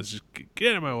 basically, and it's just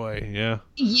get in my way. Yeah.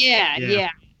 Yeah.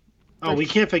 Oh, we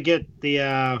can't forget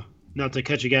the. Not to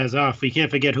cut you guys off, we can't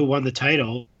forget who won the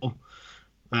title.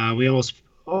 We almost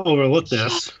overlooked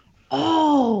this.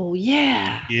 Oh,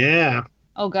 yeah. Yeah.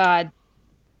 Oh, God.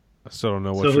 I still don't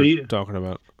know what you're talking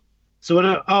about. So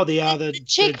what? The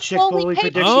Chick Foley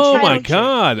prediction. Oh my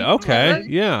God! Okay,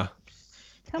 yeah.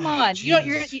 Come on,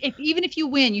 even if you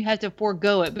win, you have to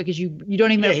forego it because you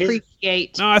don't even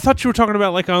appreciate. No, I thought you were talking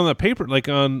about like on the paper, like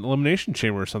on Elimination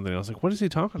Chamber or something. I was like, what is he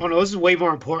talking about? Oh no, this is way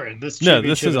more important. This is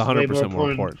 100%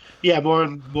 more important. Yeah, more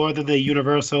than the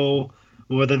Universal,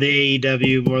 more than the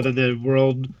AEW, more than the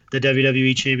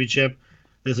WWE Championship.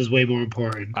 This is way more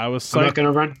important. I was psyched. I'm not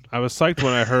gonna run. I was psyched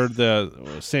when I heard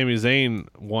the Sami Zayn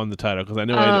won the title because I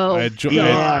knew I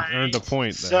earned a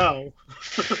point there.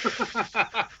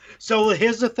 So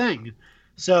here's the thing.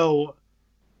 So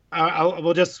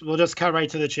we'll just cut right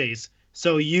to the chase.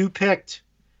 So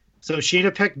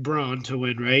Sheena picked Braun to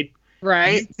win, right?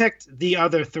 Right. You picked the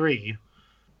other three.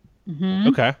 Mm-hmm.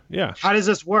 Okay. Yeah. How does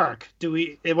this work?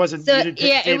 It wasn't. So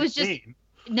it was just.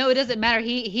 No, it doesn't matter.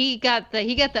 He got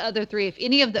the other three. If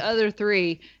any of the other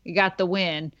three got the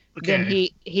win, then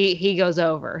he goes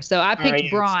over. So I picked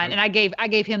Braun, and I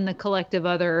gave him the collective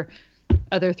other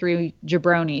three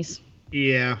jabronis.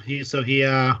 Yeah, because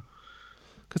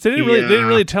they didn't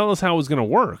really tell us how it was going to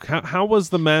work. How was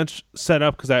the match set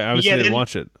up? Because I obviously didn't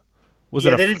watch it.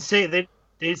 They didn't say it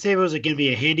was going to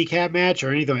be a handicap match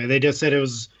or anything. They just said it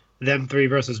was them three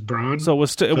versus Braun. So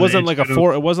it wasn't like it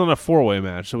wasn't a 4-way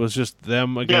match. It was just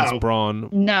them against Braun.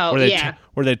 No,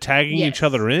 were they tagging each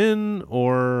other in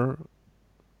or?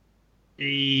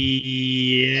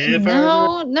 Yeah.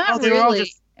 No, not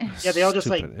really. Yeah, they all just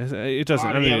like. Stupid. It doesn't.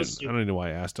 I Oh, yeah, it don't, was I don't even know why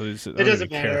I asked. It It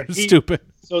doesn't matter. It's stupid.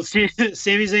 So Sami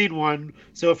Zayn won.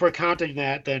 So if we're counting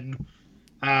that, then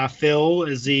Phil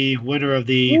is the winner of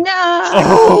the No.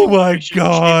 Oh my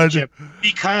god! championship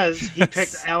because he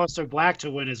picked Aleister Black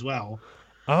to win as well.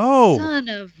 Oh, Son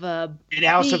of a. And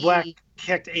Aleister B. Black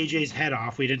kicked AJ's head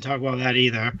off. We didn't talk about that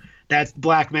either. That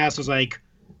Black Mass was like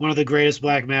one of the greatest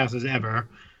Black Masses ever.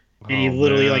 And he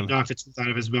literally man. like knocked the tooth out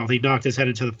of his mouth. He knocked his head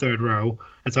into the third row.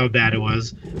 That's how bad it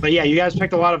was. But yeah, you guys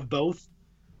picked a lot of both.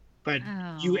 But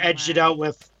you edged it out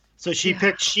with. So she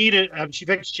picked Sheena. She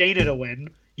picked Shayna to win.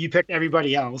 You picked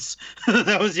everybody else.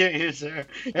 That was your answer.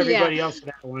 Everybody else for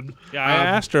that one. Yeah, I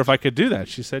asked her if I could do that.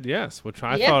 She said yes, which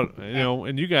I Yeah. thought,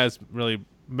 and you guys really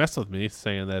messed with me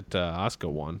saying that Asuka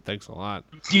won. Thanks a lot.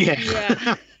 Yeah.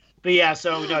 Yeah. But yeah,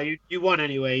 so no, you won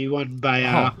anyway. You won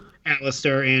by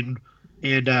Aleister and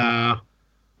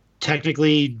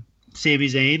technically Sami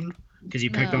Zayn because you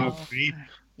picked all No. three.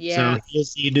 Yeah. So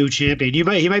he's the new champion.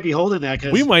 He might be holding that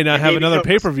because We might not have another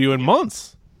pay-per-view in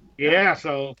months. Yeah,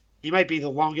 so he might be the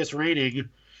longest reigning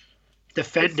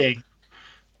defending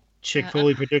Chick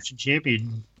Foley prediction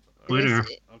champion winner.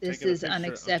 This is I'm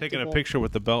unacceptable. taking a picture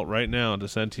with the belt right now to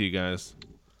send to you guys.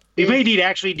 We may need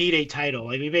a title.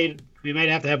 Like we might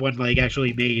have to have one like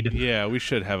actually made. Yeah, we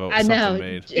should have I something know.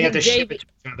 made. We have to ship JB it to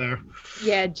each other.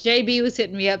 Yeah, JB was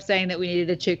hitting me up saying that we needed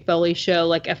a Chick Foley show,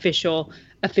 like official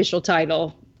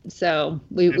title. So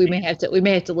we may have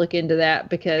to look into that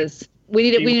because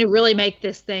we need to really make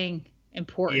this thing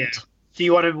important. Yeah. Do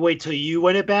you want to wait till you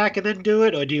win it back and then do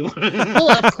it, or do you?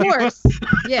 Well, of course,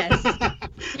 yes,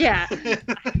 yeah.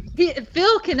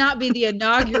 Phil cannot be the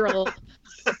inaugural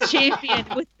champion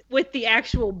with the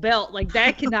actual belt. Like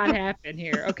that cannot happen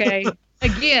here. Okay.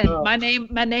 Again, my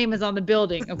name is on the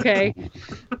building. Okay.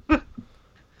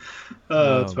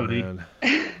 That's funny. Man.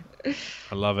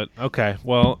 I love it. Okay,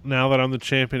 well, now that I'm the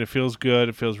champion, it feels good.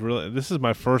 It feels really. This is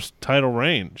my first title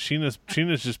reign. Sheena's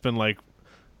just been like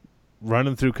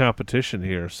running through competition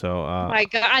here. So My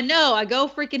God, I know. I go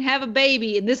freaking have a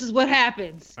baby, and this is what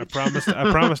happens. I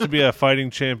promise to be a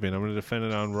fighting champion. I'm going to defend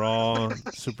it on Raw,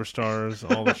 Superstars,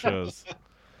 all the shows.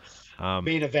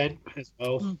 Main event as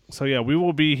well. So yeah, we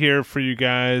will be here for you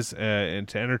guys and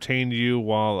to entertain you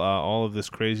while all of this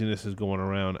craziness is going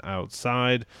around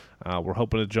outside. We're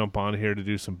hoping to jump on here to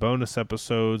do some bonus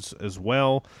episodes as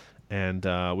well. And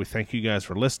we thank you guys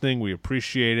for listening. We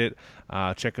appreciate it.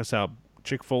 Check us out,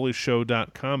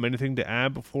 chickfoleyshow.com. Anything to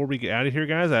add before we get out of here,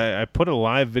 guys? I put a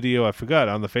live video, I forgot,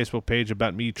 on the Facebook page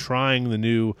about me trying the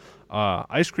new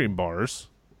ice cream bars.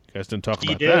 You guys didn't talk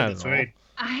about that. That's at all. right.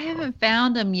 I haven't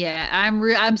found them yet.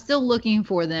 I'm still looking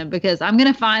for them because I'm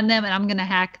gonna find them and I'm gonna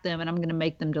hack them and I'm gonna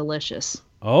make them delicious.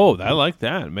 Oh, I like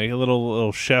that. Make a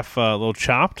little chef, little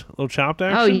chopped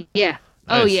action. Oh yeah.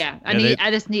 Oh Nice. yeah. I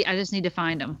just need to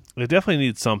find them. They definitely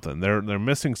need something. They're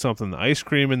missing something. The ice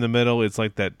cream in the middle. It's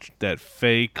like that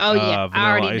fake Oh yeah. I vanilla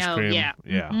already ice know. cream. Yeah.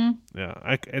 Yeah. Mhm.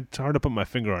 Yeah. It's hard to put my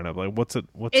finger on it. Like what's it?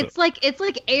 It's like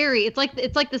airy. It's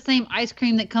like the same ice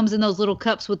cream that comes in those little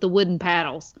cups with the wooden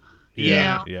paddles.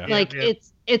 Yeah. You know? Yeah. Like Yeah.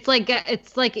 it's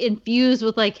like infused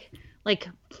with like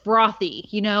frothy.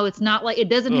 You know, it's not like it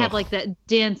doesn't have Ugh. like that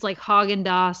dense like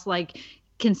Haagen-Dazs like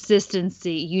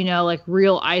consistency. You know, like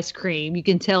real ice cream. You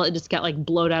can tell it just got like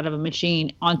blowed out of a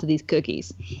machine onto these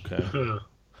cookies. Okay. Huh.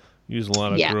 Use a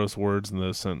lot of Yeah. gross words in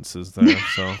those sentences there.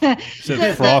 So you said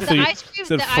The frothy. ice cream-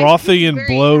 said the ice frothy cream and is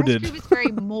bloated. The ice cream is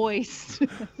very moist.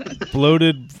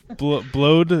 Bloated.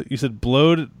 Blowed. You said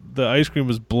bloated. The ice cream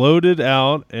was bloated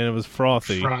out and it was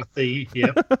frothy. Frothy.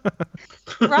 Yep.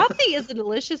 Frothy is a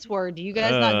delicious word. Do you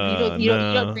guys not? You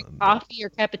don't no. drink coffee or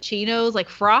cappuccinos. Like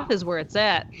froth is where it's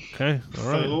at. Okay. All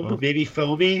right. Foam. Well, Maybe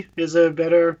foamy is a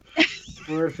better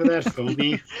word for that.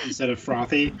 Foamy instead of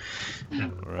frothy. all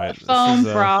right. Foam, This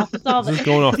is, froth. It's all This is the-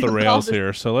 going off the it's all rails the-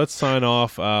 here. So let's sign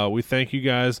off. We thank you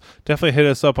guys. Definitely hit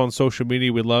us up on social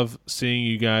media. We love seeing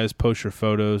you guys post your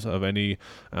photos of any,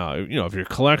 of your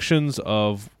collections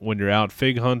of when you're out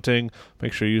fig hunting.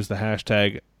 Make sure you use the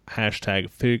hashtag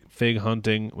fig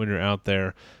hunting when you're out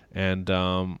there. And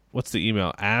what's the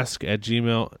email?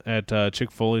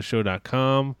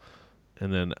 ask@chickfoleyshow.com.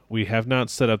 And then we have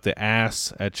not set up the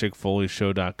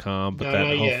ass@chickfoleyshow.com, but No, that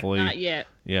not yet. hopefully, Not yet.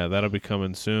 yeah, that'll be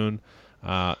coming soon.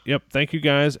 Yep. Thank you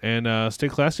guys, and stay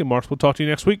classy, Marks. We'll talk to you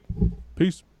next week.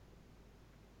 Peace.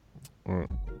 All right.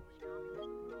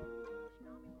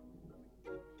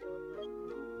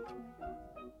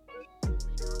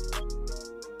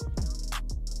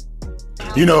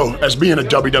 You know, as being a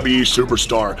WWE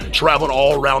superstar, traveling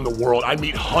all around the world, I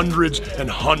meet hundreds and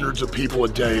hundreds of people a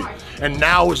day. And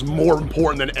now is more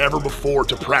important than ever before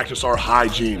to practice our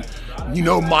hygiene. You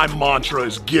know my mantra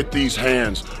is get these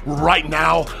hands. Right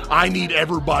now, I need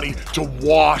everybody to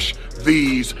wash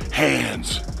these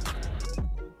hands.